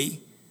coy.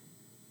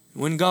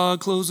 When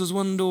God closes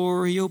one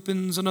door, he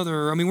opens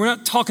another. I mean, we're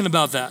not talking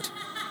about that.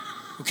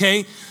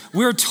 Okay?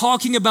 We're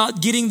talking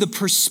about getting the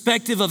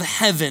perspective of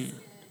heaven.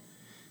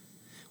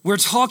 We're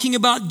talking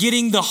about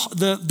getting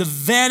the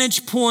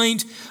vantage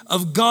point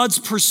of God's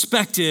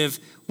perspective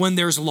when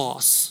there's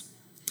loss.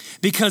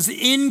 Because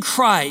in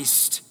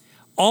Christ,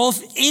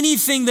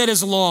 anything that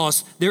is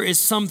lost, there is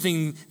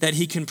something that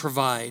he can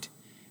provide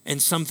and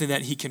something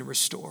that he can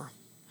restore.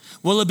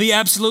 Will it be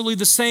absolutely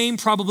the same?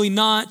 Probably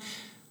not.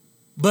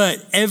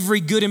 But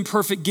every good and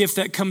perfect gift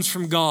that comes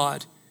from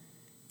God,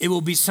 it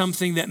will be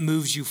something that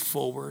moves you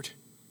forward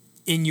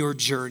in your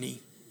journey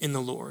in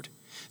the Lord.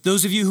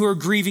 Those of you who are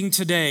grieving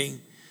today,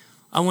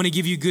 I want to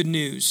give you good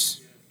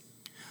news.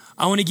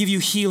 I want to give you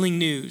healing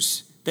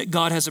news that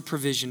God has a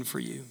provision for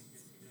you.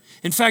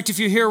 In fact, if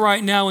you're here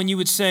right now and you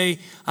would say,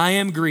 I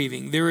am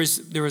grieving, there is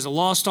a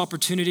lost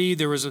opportunity,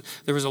 there was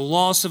a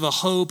loss of a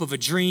hope, of a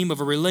dream, of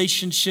a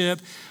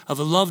relationship, of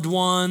a loved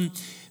one.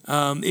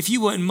 If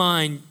you wouldn't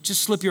mind,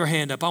 just slip your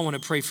hand up. I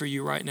want to pray for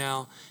you right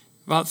now.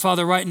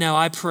 Father, right now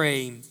I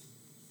pray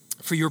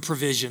for your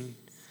provision.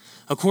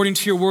 According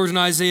to your word in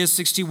Isaiah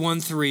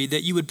 61:3,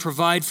 that you would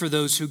provide for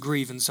those who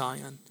grieve in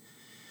Zion.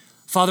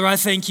 Father, I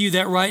thank you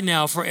that right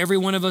now, for every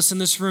one of us in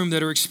this room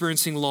that are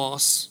experiencing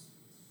loss,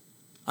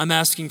 I'm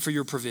asking for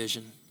your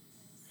provision.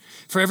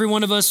 For every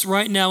one of us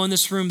right now in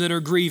this room that are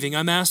grieving,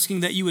 I'm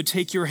asking that you would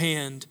take your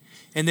hand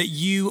and that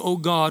you, oh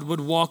God,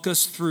 would walk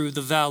us through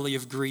the valley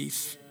of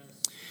grief.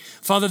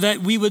 Father, that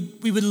we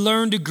would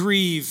learn to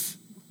grieve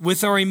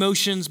with our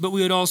emotions, but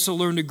we would also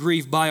learn to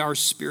grieve by our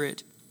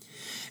spirit.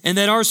 And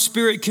that our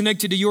spirit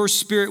connected to your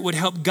spirit would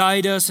help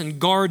guide us and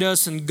guard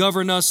us and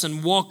govern us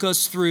and walk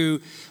us through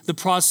the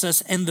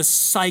process and the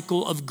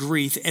cycle of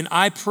grief. And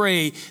I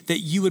pray that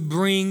you would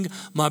bring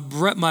my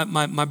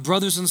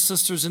brothers and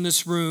sisters in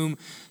this room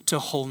to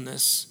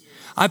wholeness.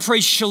 I pray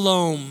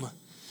shalom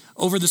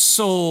over the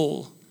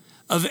soul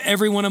of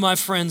every one of my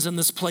friends in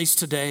this place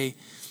today.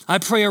 I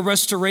pray a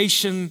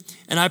restoration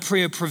and I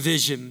pray a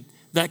provision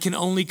that can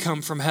only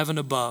come from heaven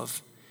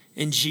above.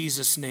 In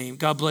Jesus' name,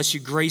 God bless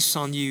you. Grace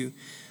on you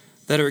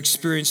that are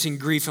experiencing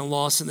grief and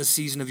loss in the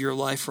season of your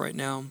life right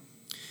now.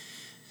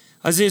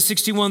 Isaiah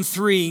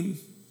 61:3,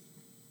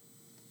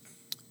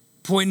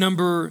 point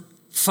number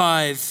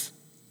 5.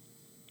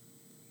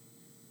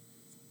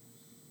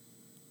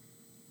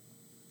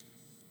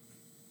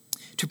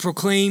 To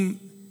proclaim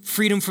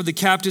freedom for the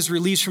captives,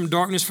 release from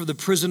darkness for the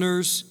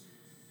prisoners,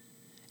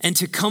 and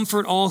to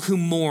comfort all who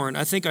mourn.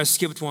 I think I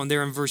skipped one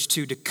there in verse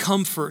 2. To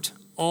comfort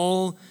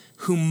all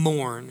who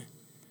mourn.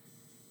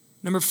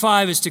 Number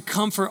 5 is to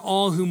comfort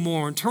all who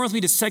mourn. Turn with me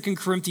to 2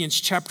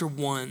 Corinthians chapter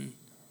 1.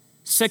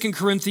 2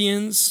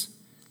 Corinthians,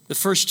 the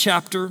first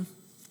chapter.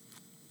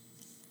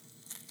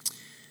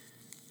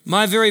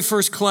 My very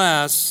first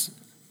class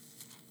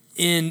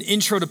in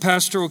Intro to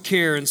Pastoral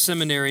Care in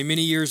seminary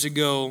many years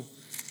ago,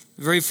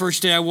 the very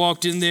first day I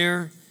walked in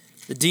there,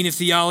 the dean of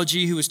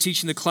theology who was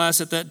teaching the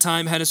class at that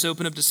time had us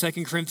open up to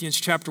 2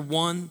 Corinthians chapter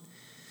 1.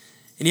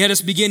 And he had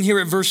us begin here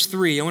at verse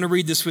 3. I want to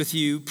read this with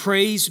you.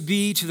 Praise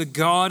be to the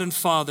God and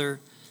Father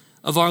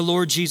of our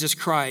Lord Jesus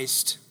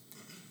Christ,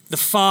 the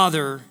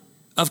Father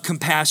of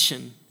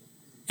compassion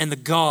and the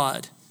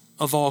God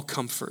of all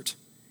comfort,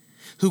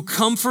 who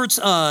comforts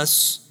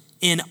us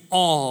in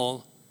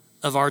all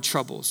of our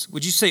troubles.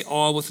 Would you say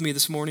all with me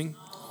this morning?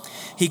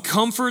 He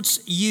comforts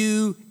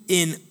you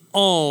in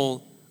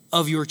all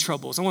of your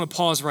troubles. I want to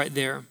pause right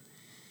there.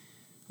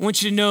 I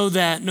want you to know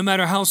that no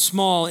matter how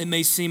small it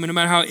may seem and no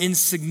matter how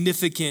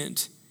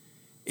insignificant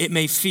it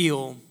may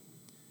feel,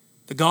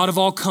 the God of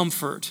all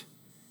comfort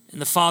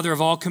and the Father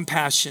of all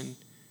compassion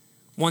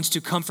wants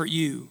to comfort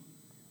you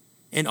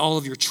in all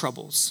of your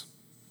troubles.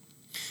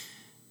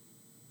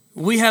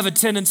 We have a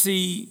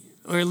tendency,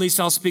 or at least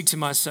I'll speak to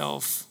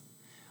myself,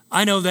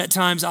 I know that at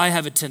times I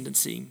have a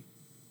tendency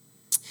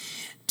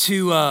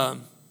to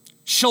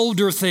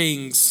shoulder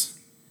things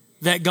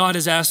that God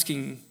is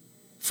asking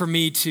for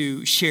me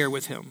to share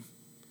with him.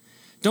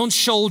 Don't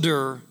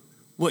shoulder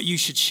what you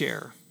should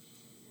share.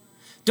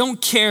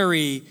 Don't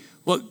carry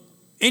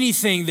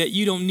anything that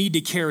you don't need to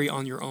carry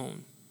on your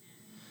own.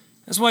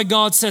 That's why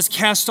God says,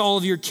 cast all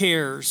of your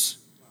cares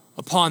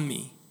upon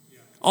me.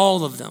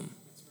 All of them.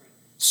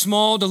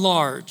 Small to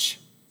large.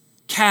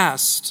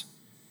 Cast,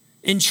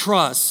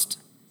 entrust,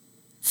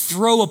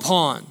 throw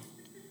upon,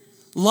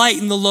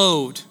 lighten the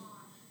load,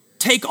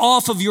 take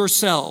off of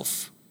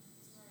yourself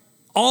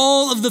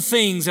all of the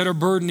things that are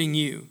burdening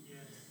you.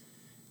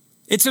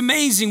 It's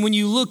amazing when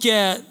you look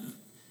at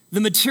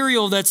the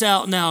material that's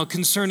out now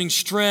concerning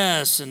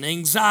stress and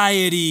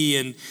anxiety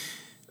and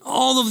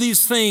all of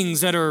these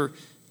things that are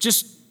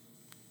just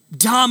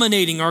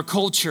dominating our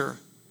culture.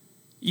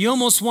 You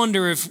almost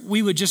wonder if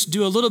we would just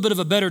do a little bit of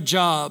a better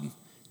job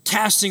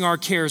casting our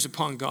cares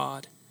upon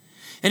God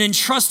and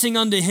entrusting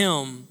unto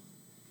him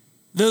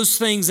those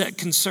things that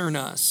concern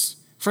us.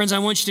 Friends, I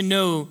want you to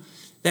know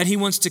that he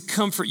wants to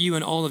comfort you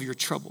in all of your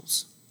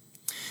troubles.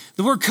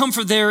 The word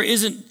comfort there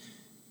isn't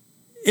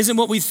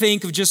what we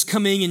think of just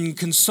coming and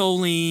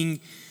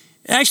consoling.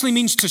 It actually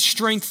means to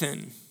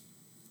strengthen.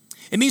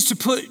 It means to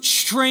put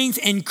strength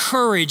and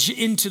courage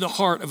into the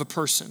heart of a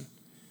person.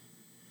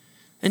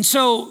 And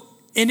so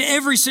in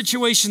every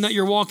situation that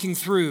you're walking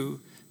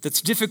through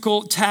that's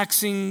difficult,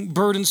 taxing,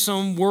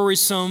 burdensome,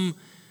 worrisome,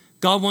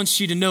 God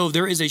wants you to know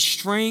there is a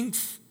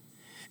strength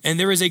and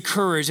there is a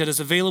courage that is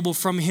available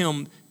from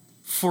him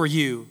for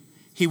you.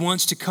 He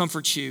wants to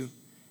comfort you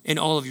in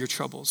all of your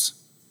troubles.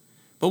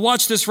 But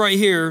watch this right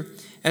here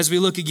as we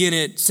look again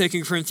at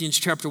 2 Corinthians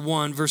chapter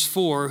 1, verse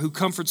 4, who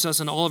comforts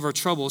us in all of our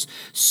troubles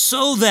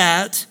so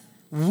that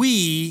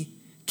we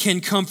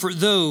can comfort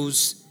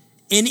those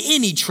in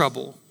any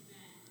trouble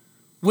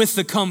with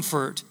the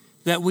comfort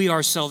that we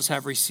ourselves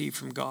have received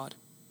from God.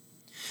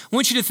 I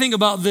want you to think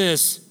about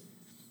this.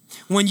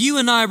 When you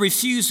and I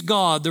refuse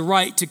God the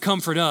right to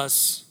comfort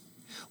us,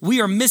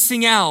 we are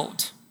missing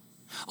out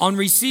on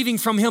receiving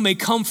from him a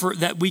comfort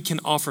that we can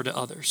offer to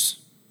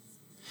others.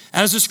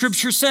 As the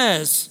scripture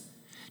says,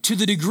 to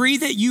the degree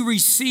that you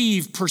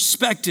receive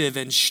perspective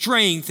and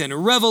strength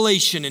and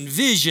revelation and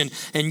vision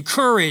and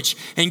courage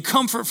and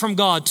comfort from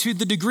God, to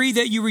the degree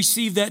that you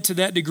receive that, to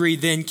that degree,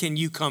 then can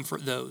you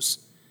comfort those.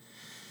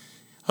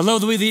 I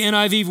love the way the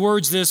NIV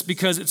words this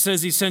because it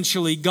says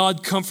essentially,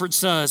 God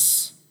comforts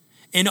us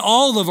in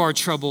all of our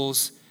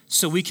troubles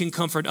so we can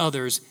comfort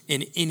others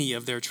in any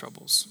of their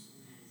troubles.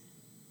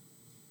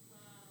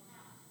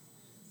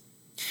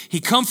 He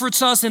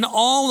comforts us in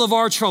all of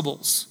our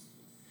troubles,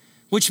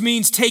 which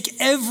means take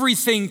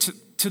everything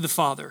to the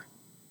Father.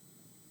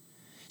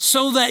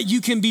 so that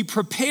you can be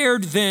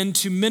prepared then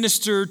to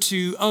minister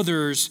to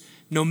others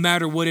no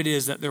matter what it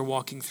is that they're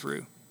walking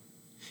through.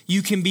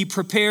 You can be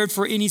prepared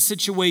for any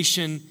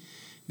situation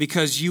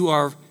because you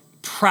are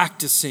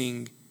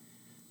practicing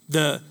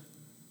the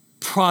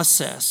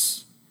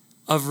process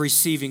of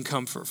receiving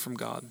comfort from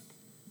God.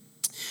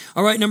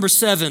 All right, number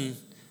 7,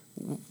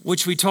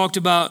 which we talked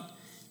about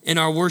in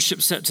our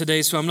worship set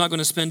today, so I'm not going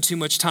to spend too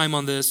much time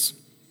on this.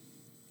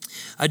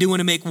 I do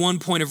want to make one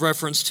point of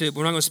reference to it, but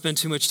we're not going to spend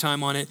too much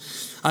time on it.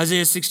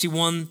 Isaiah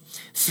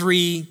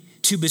 61:3,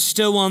 to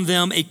bestow on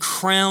them a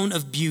crown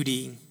of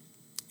beauty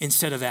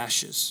instead of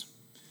ashes.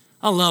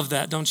 I love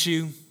that, don't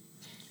you?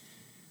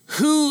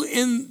 Who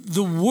in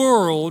the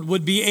world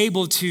would be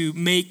able to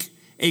make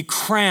a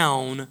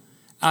crown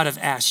out of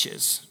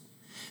ashes?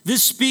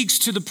 This speaks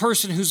to the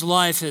person whose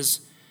life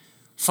has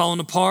fallen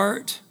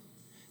apart.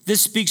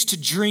 This speaks to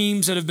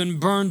dreams that have been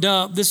burned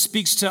up. This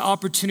speaks to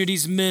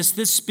opportunities missed.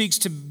 This speaks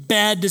to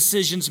bad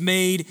decisions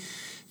made.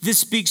 This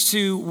speaks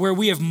to where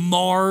we have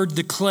marred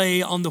the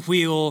clay on the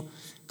wheel.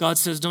 God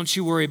says, don't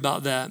you worry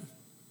about that.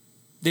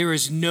 There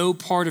is no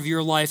part of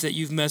your life that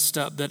you've messed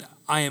up that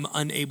I am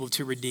unable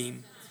to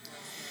redeem.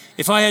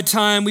 If I had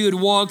time, we would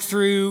walk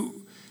through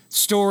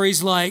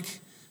stories like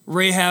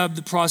Rahab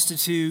the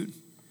prostitute.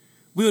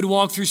 We would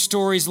walk through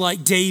stories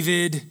like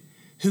David,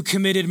 who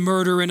committed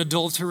murder and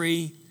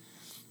adultery.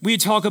 We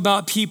would talk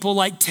about people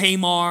like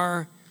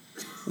Tamar.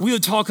 We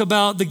would talk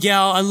about the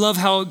gal, I love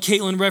how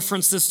Caitlin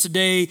referenced this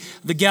today,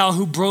 the gal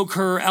who broke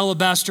her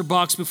alabaster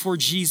box before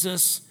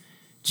Jesus.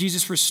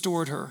 Jesus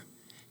restored her.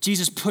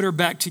 Jesus put her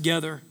back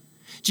together.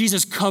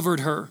 Jesus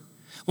covered her.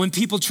 When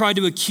people tried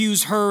to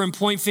accuse her and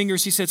point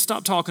fingers, he said,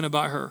 stop talking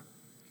about her.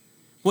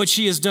 What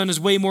she has done is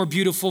way more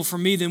beautiful for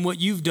me than what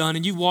you've done.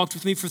 And you walked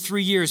with me for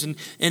 3 years. And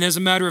as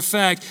a matter of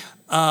fact,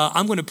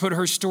 I'm going to put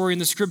her story in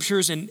the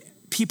scriptures and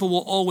people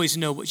will always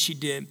know what she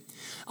did.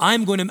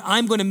 I'm going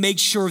to make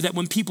sure that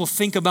when people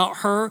think about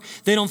her,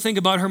 they don't think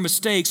about her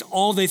mistakes.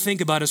 All they think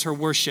about is her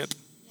worship.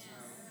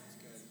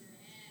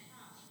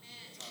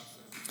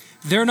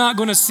 They're not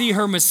going to see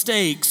her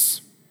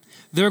mistakes.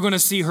 They're going to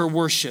see her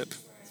worship.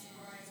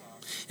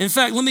 In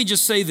fact, let me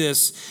just say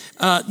this.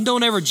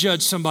 Don't ever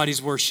judge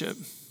somebody's worship.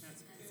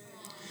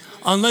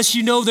 Unless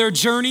you know their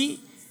journey,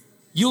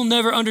 you'll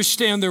never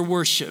understand their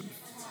worship.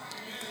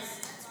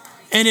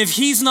 And if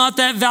he's not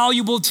that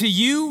valuable to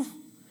you,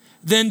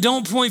 then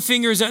don't point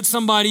fingers at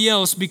somebody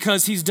else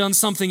because he's done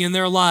something in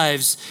their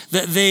lives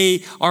that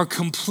they are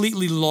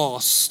completely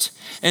lost.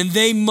 And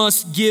they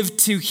must give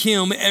to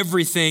him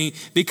everything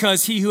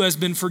because he who has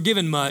been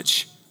forgiven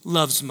much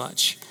loves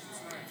much.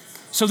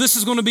 So this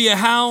is going to be a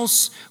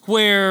house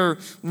where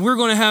we're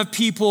going to have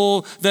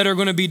people that are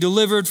going to be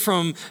delivered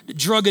from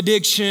drug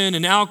addiction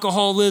and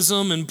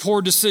alcoholism and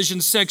poor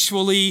decisions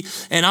sexually.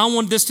 And I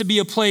want this to be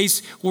a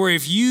place where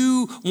if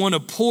you want to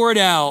pour it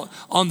out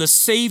on the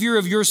Savior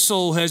of your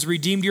soul who has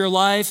redeemed your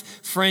life,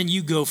 friend,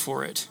 you go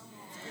for it.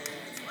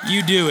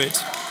 You do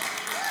it.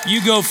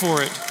 You go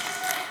for it.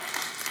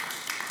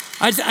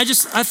 I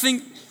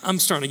think I'm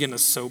starting to get in a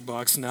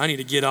soapbox now. I need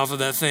to get off of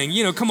that thing.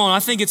 Come on. I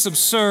think it's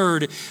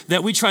absurd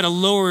that we try to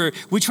lower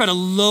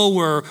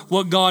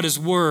what God is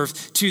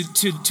worth to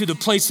the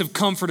place of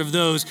comfort of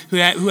those who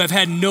have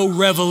had no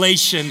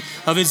revelation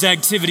of his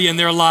activity in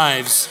their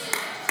lives.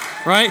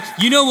 Right?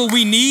 You know what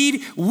we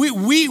need?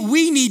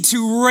 We need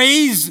to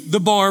raise the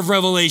bar of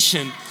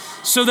revelation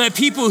so that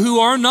people who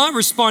are not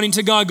responding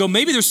to God go,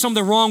 maybe there's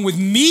something wrong with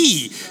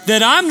me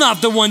that I'm not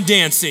the one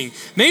dancing.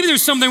 Maybe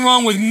there's something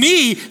wrong with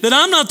me that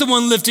I'm not the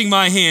one lifting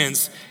my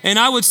hands. And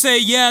I would say,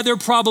 yeah, there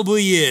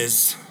probably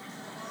is.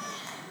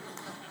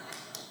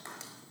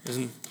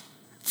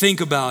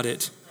 Think about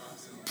it.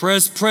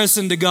 Press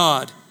into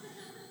God.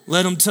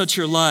 Let him touch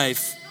your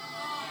life.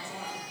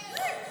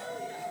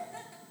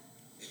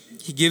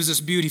 He gives us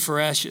beauty for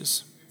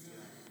ashes.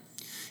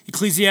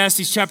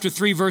 Ecclesiastes chapter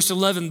 3, verse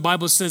 11, the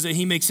Bible says that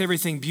he makes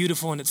everything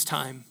beautiful in its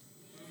time.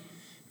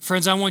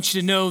 Friends, I want you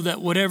to know that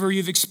whatever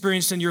you've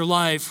experienced in your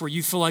life where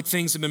you feel like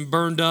things have been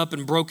burned up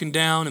and broken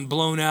down and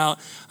blown out,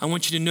 I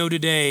want you to know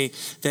today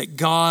that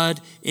God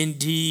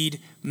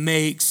indeed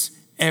makes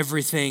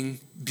everything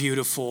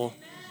beautiful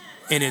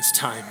in its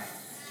time.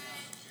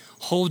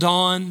 Hold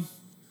on,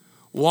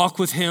 walk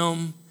with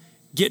him,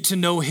 get to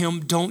know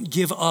him, don't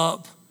give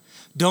up.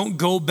 Don't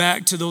go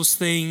back to those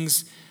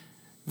things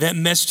that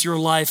messed your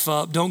life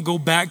up. Don't go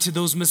back to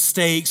those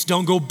mistakes.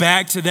 Don't go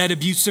back to that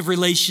abusive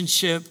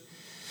relationship.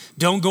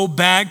 Don't go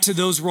back to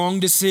those wrong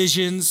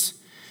decisions.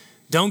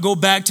 Don't go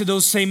back to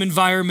those same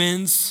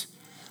environments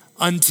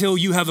until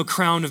you have a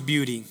crown of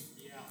beauty.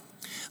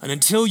 And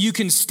until you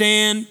can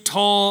stand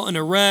tall and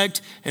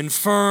erect and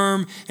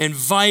firm and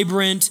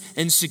vibrant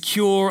and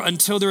secure,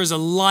 until there is a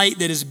light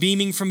that is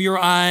beaming from your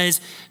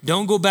eyes,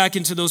 don't go back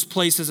into those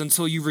places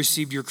until you've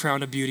received your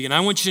crown of beauty. And I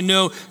want you to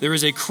know there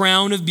is a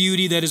crown of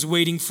beauty that is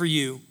waiting for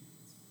you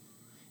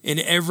in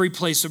every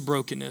place of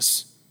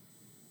brokenness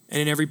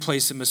and in every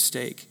place of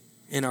mistake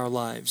in our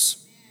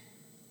lives.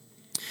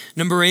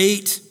 Number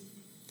 8,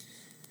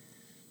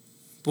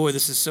 boy,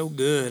 this is so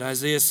good.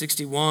 Isaiah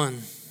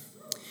 61.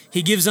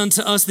 He gives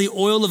unto us the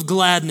oil of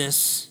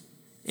gladness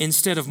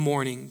instead of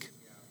mourning.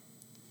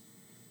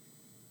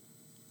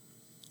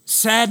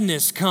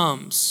 Sadness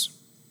comes.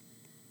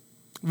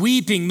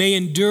 Weeping may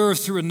endure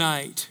through a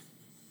night.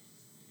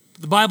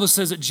 The Bible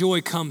says that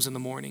joy comes in the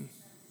morning.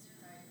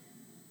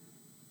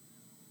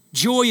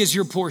 Joy is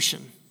your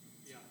portion.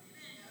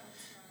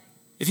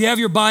 If you have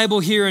your Bible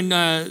here in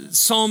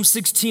Psalm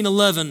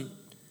 16:11,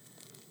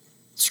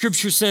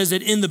 Scripture says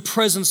that in the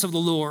presence of the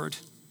Lord,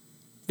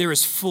 there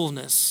is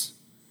fullness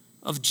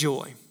of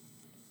joy.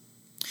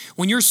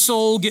 When your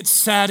soul gets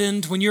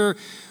saddened, when your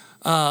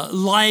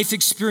life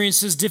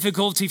experiences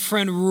difficulty,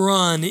 friend,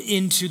 run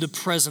into the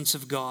presence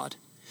of God.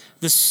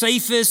 The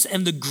safest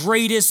and the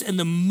greatest and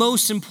the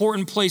most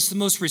important place, the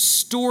most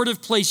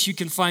restorative place you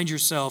can find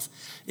yourself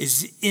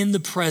is in the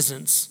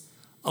presence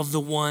of the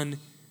one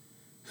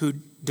who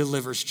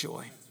delivers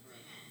joy.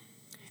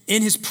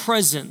 In his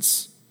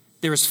presence,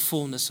 there is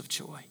fullness of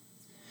joy.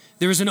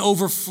 There is an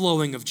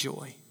overflowing of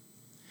joy.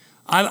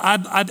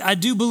 I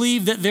do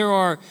believe that there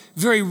are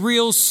very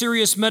real,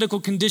 serious medical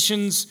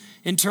conditions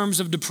in terms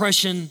of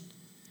depression,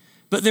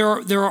 but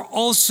there are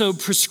also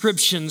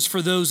prescriptions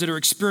for those that are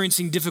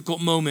experiencing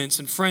difficult moments.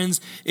 And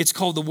friends, it's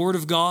called the Word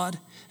of God,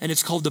 and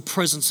it's called the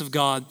presence of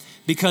God,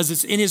 because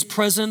it's in his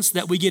presence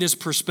that we get his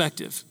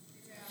perspective.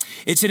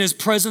 It's in his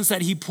presence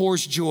that he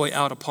pours joy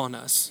out upon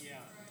us.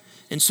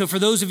 And so for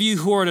those of you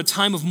who are at a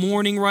time of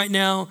mourning right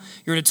now,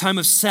 you're in a time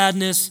of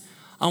sadness,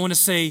 I want to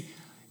say,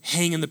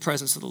 hang in the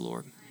presence of the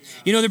Lord.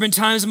 You know, there have been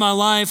times in my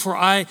life where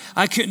I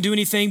couldn't do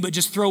anything but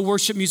just throw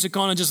worship music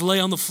on and just lay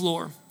on the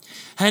floor.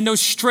 I had no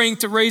strength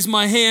to raise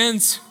my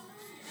hands.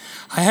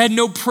 I had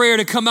no prayer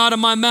to come out of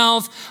my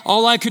mouth.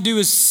 All I could do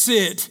is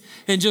sit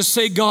and just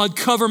say, God,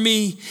 cover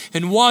me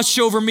and watch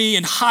over me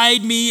and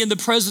hide me in the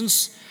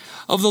presence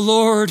of the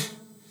Lord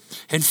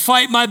and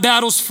fight my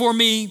battles for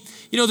me.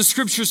 You know, the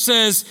scripture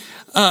says,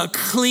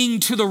 cling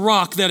to the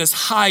rock that is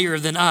higher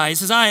than I. It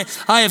says, I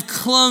have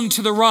clung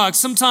to the rock.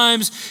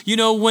 Sometimes, you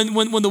know,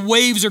 when the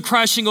waves are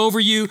crashing over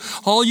you,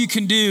 all you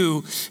can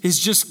do is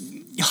just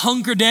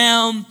hunker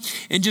down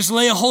and just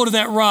lay a hold of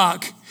that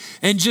rock,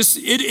 and just,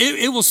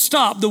 it will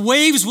stop. The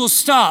waves will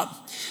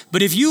stop.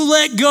 But if you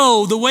let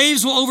go, the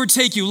waves will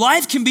overtake you.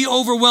 Life can be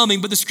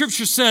overwhelming, but the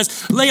scripture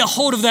says, lay a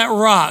hold of that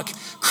rock.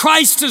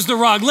 Christ is the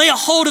rock. Lay a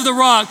hold of the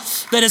rock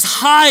that is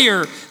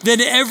higher than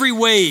every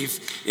wave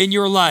in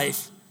your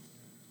life.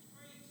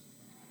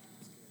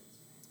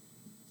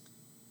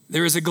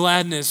 There is a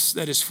gladness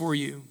that is for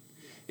you.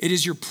 It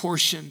is your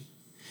portion.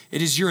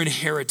 It is your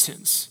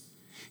inheritance.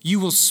 You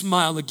will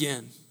smile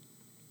again.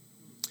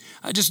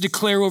 I just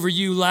declare over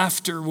you,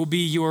 laughter will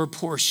be your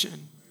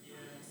portion.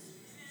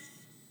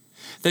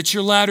 That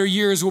your latter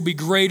years will be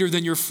greater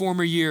than your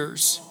former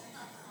years.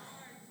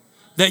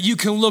 That you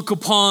can look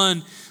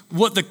upon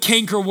what the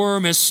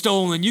cankerworm has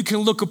stolen. You can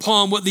look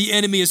upon what the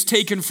enemy has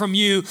taken from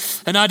you.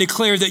 And I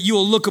declare that you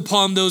will look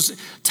upon those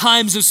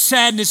times of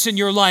sadness in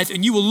your life,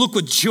 and you will look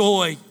with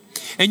joy.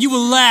 And you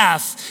will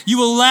laugh. You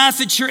will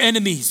laugh at your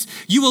enemies.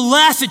 You will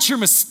laugh at your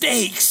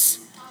mistakes,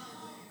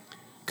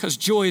 because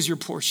joy is your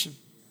portion.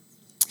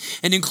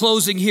 And in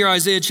closing here,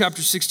 Isaiah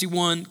chapter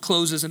 61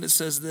 closes, and it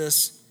says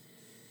this.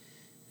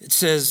 It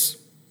says,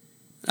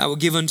 I will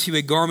give unto you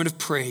a garment of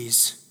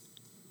praise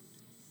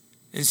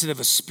instead of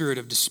a spirit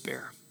of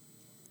despair.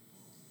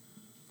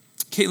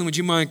 Caitlin, would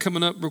you mind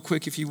coming up real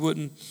quick if you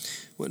wouldn't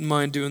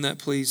mind doing that,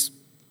 please?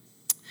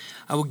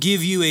 I will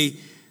give you a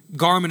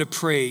garment of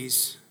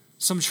praise.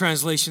 Some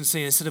translations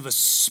say instead of a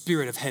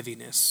spirit of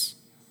heaviness,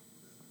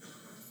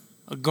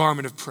 a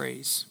garment of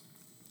praise.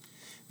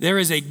 There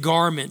is a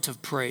garment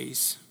of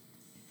praise.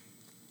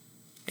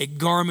 A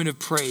garment of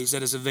praise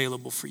that is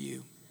available for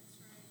you.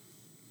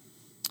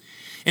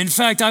 In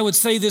fact, I would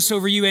say this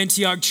over you,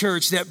 Antioch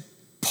Church, that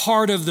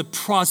part of the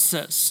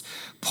process,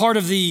 part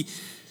of the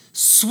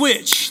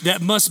switch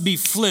that must be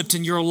flipped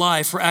in your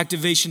life for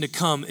activation to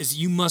come is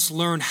you must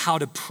learn how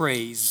to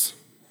praise.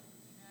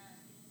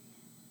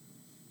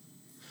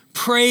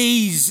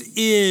 Praise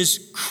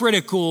is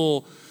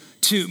critical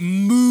to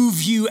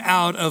move you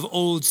out of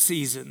old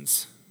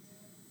seasons.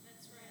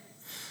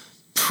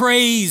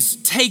 Praise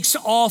takes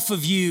off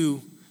of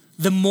you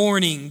the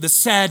mourning, the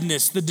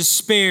sadness, the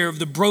despair,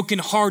 the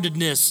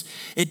brokenheartedness.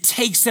 It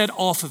takes that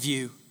off of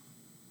you.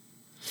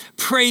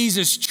 Praise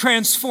is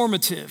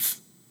transformative.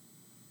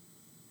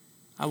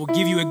 I will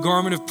give you a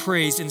garment of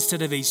praise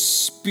instead of a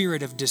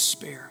spirit of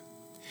despair.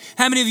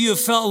 How many of you have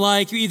felt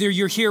like either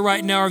you're here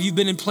right now or you've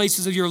been in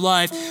places of your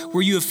life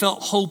where you have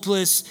felt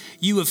hopeless,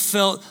 you have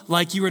felt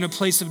like you were in a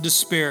place of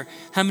despair?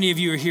 How many of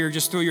you are here?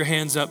 Just throw your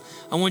hands up.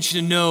 I want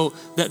you to know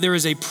that there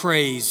is a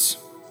praise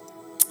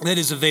that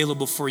is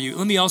available for you.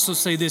 Let me also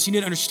say this. You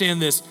need to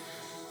understand this.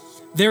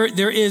 There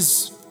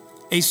is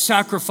a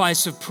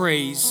sacrifice of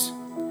praise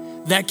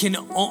that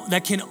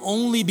can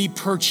only be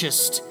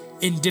purchased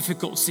in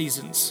difficult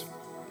seasons.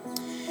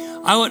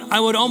 I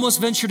would almost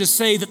venture to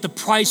say that the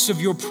price of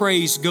your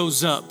praise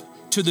goes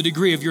up to the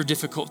degree of your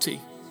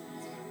difficulty.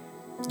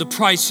 The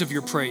price of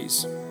your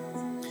praise.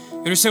 You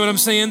understand what I'm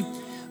saying?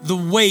 The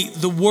weight,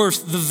 the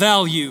worth, the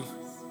value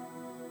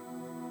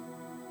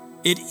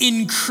it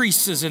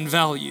increases in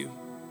value.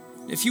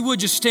 If you would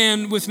just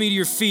stand with me to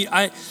your feet.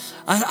 I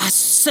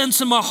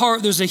sense in my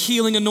heart there's a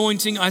healing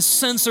anointing. I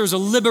sense there's a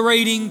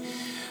liberating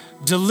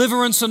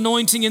deliverance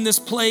anointing in this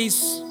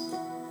place.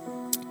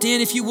 Dan,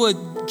 if you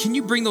would, can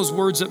you bring those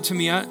words up to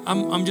me?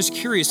 I'm just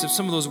curious if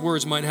some of those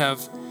words might have.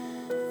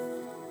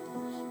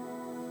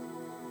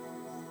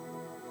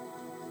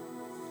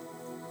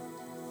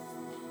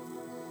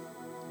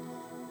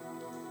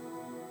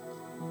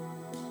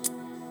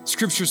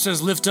 Scripture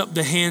says, lift up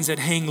the hands that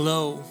hang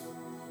low.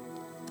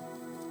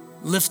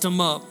 Lift them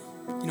up.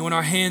 You know, when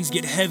our hands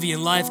get heavy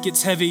and life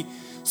gets heavy,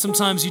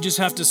 sometimes you just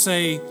have to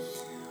say,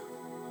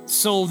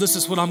 soul, this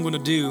is what I'm going to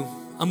do.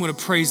 I'm going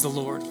to praise the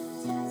Lord.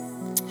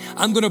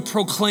 I'm going to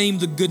proclaim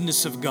the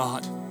goodness of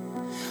God.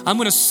 I'm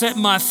going to set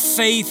my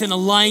faith in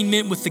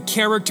alignment with the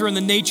character and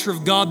the nature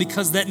of God,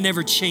 because that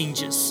never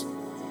changes.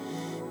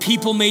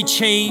 People may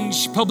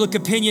change, public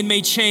opinion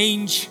may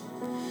change,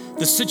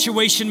 the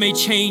situation may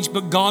change,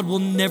 but God will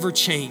never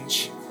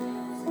change.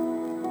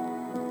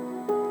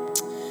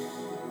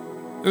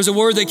 There's a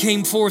word that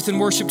came forth in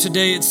worship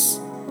today. It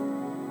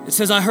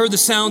says, I heard the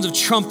sounds of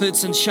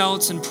trumpets and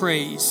shouts and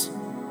praise,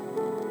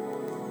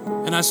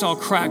 and I saw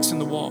cracks in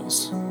the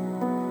walls.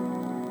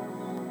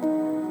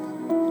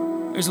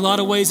 There's a lot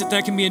of ways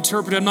that can be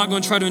interpreted. I'm not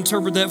going to try to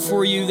interpret that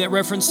for you. That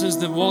references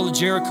the wall of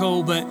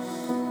Jericho, but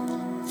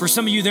for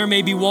some of you, there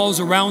may be walls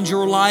around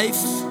your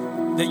life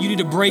that you need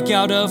to break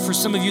out of. For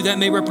some of you, that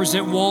may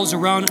represent walls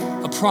around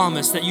a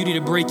promise that you need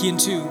to break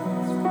into.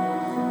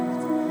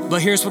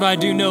 But here's what I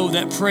do know,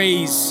 that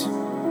praise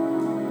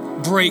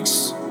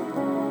breaks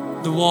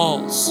the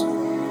walls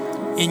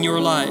in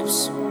your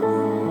lives.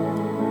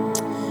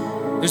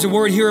 There's a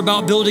word here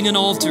about building an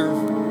altar,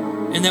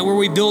 and that where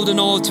we build an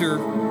altar,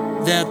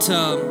 that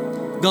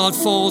God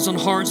falls on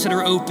hearts that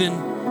are open,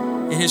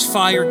 and His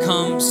fire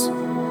comes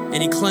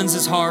and He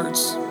cleanses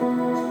hearts.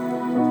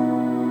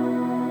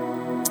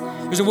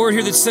 There's a word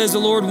here that says the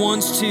Lord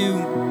wants to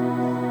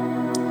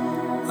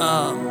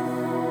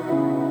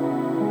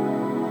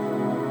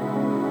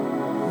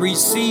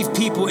receive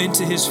people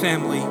into His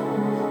family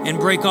and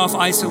break off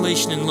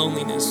isolation and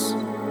loneliness.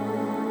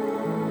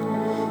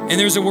 And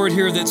there's a word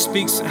here that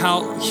speaks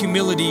how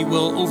humility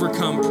will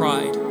overcome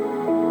pride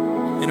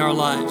in our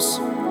lives.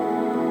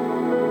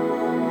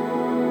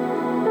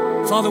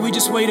 Father, we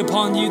just wait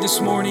upon You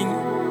this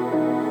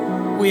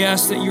morning. We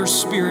ask that Your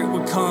Spirit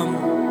would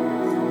come.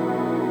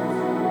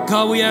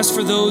 God, we ask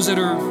for those that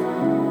are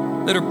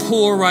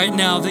poor right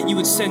now, that You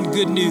would send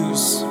good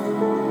news.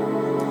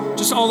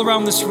 Just all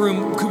around this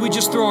room, could we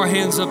just throw our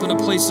hands up in a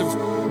place of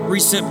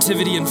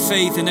receptivity and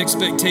faith and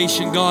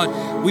expectation?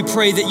 God, we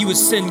pray that You would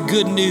send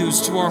good news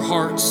to our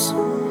hearts.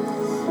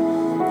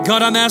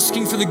 God, I'm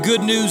asking for the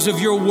good news of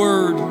Your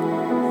word.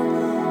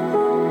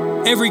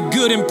 Every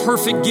good and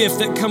perfect gift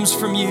that comes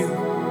from You.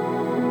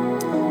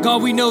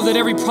 God, we know that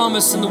every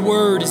promise in the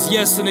word is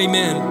yes and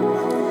amen.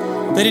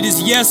 That it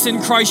is yes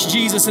in Christ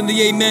Jesus, and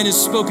the amen is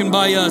spoken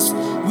by us.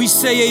 We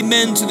say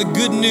amen to the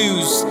good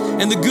news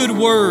and the good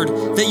word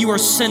that You are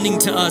sending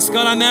to us.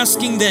 God, I'm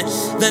asking that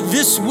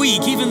this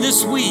week, even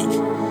this week,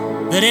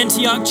 that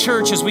Antioch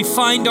Church, as we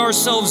find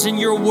ourselves in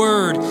Your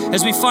word,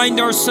 as we find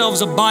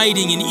ourselves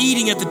abiding and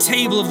eating at the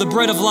table of the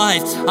bread of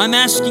life, I'm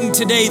asking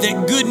today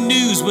that good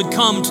news would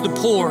come to the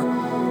poor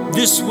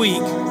this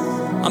week.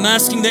 I'm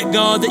asking that,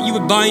 God, that You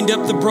would bind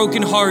up the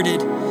brokenhearted,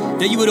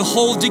 that You would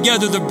hold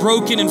together the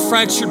broken and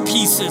fractured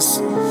pieces,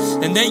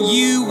 and that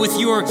You, with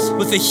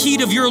the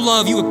heat of Your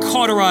love, You would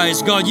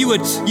cauterize, God. You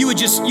would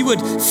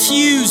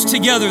fuse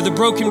together the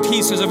broken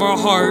pieces of our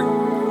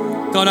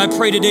heart. God, I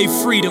pray today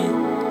freedom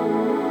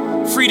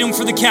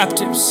for the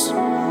captives.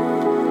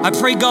 I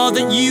pray, God,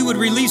 that You would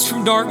release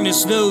from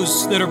darkness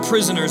those that are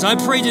prisoners. I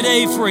pray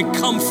today for a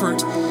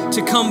comfort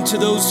to come to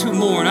those who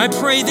mourn. I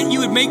pray that You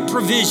would make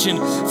provision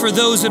for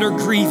those that are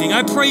grieving.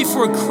 I pray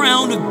for a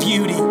crown of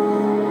beauty.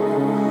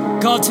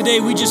 God, today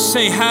we just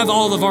say, have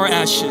all of our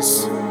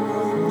ashes.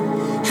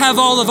 Have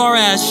all of our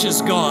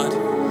ashes, God.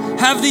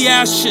 Have the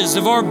ashes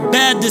of our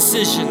bad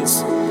decisions.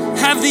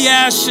 Have the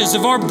ashes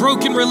of our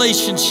broken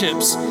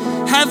relationships.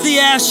 Have the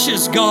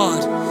ashes,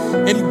 God,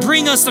 and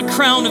bring us a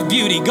crown of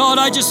beauty. God,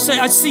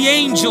 I see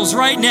angels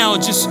right now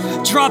just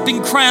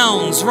dropping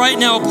crowns right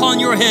now upon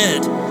your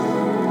head.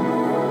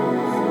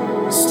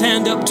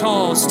 Stand up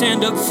tall,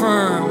 stand up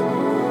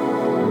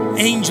firm.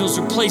 Angels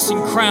are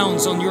placing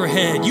crowns on your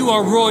head. You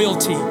are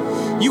royalty.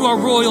 You are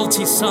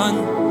royalty,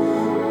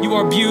 son. You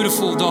are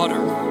beautiful,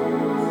 daughter.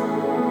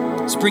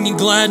 It's bringing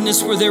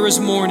gladness where there is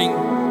mourning.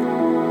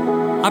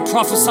 I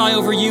prophesy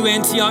over you,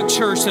 Antioch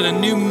Church, that a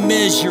new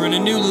measure and a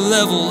new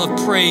level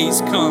of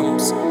praise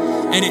comes.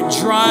 And it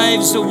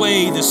drives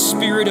away the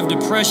spirit of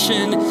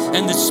depression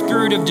and the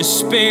spirit of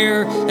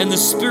despair and the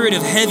spirit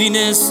of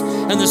heaviness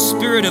and the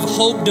spirit of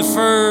hope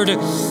deferred.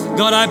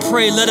 God, I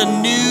pray, let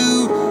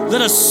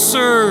a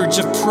surge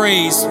of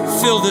praise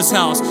fill this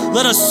house.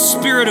 Let a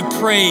spirit of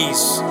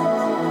praise,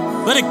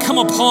 let it come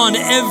upon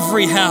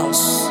every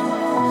house.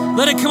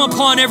 Let it come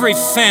upon every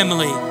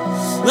family.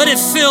 Let it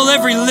fill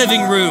every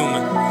living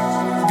room.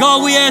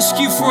 God, we ask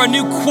you for a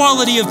new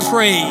quality of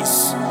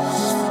praise,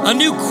 a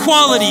new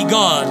quality,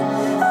 God,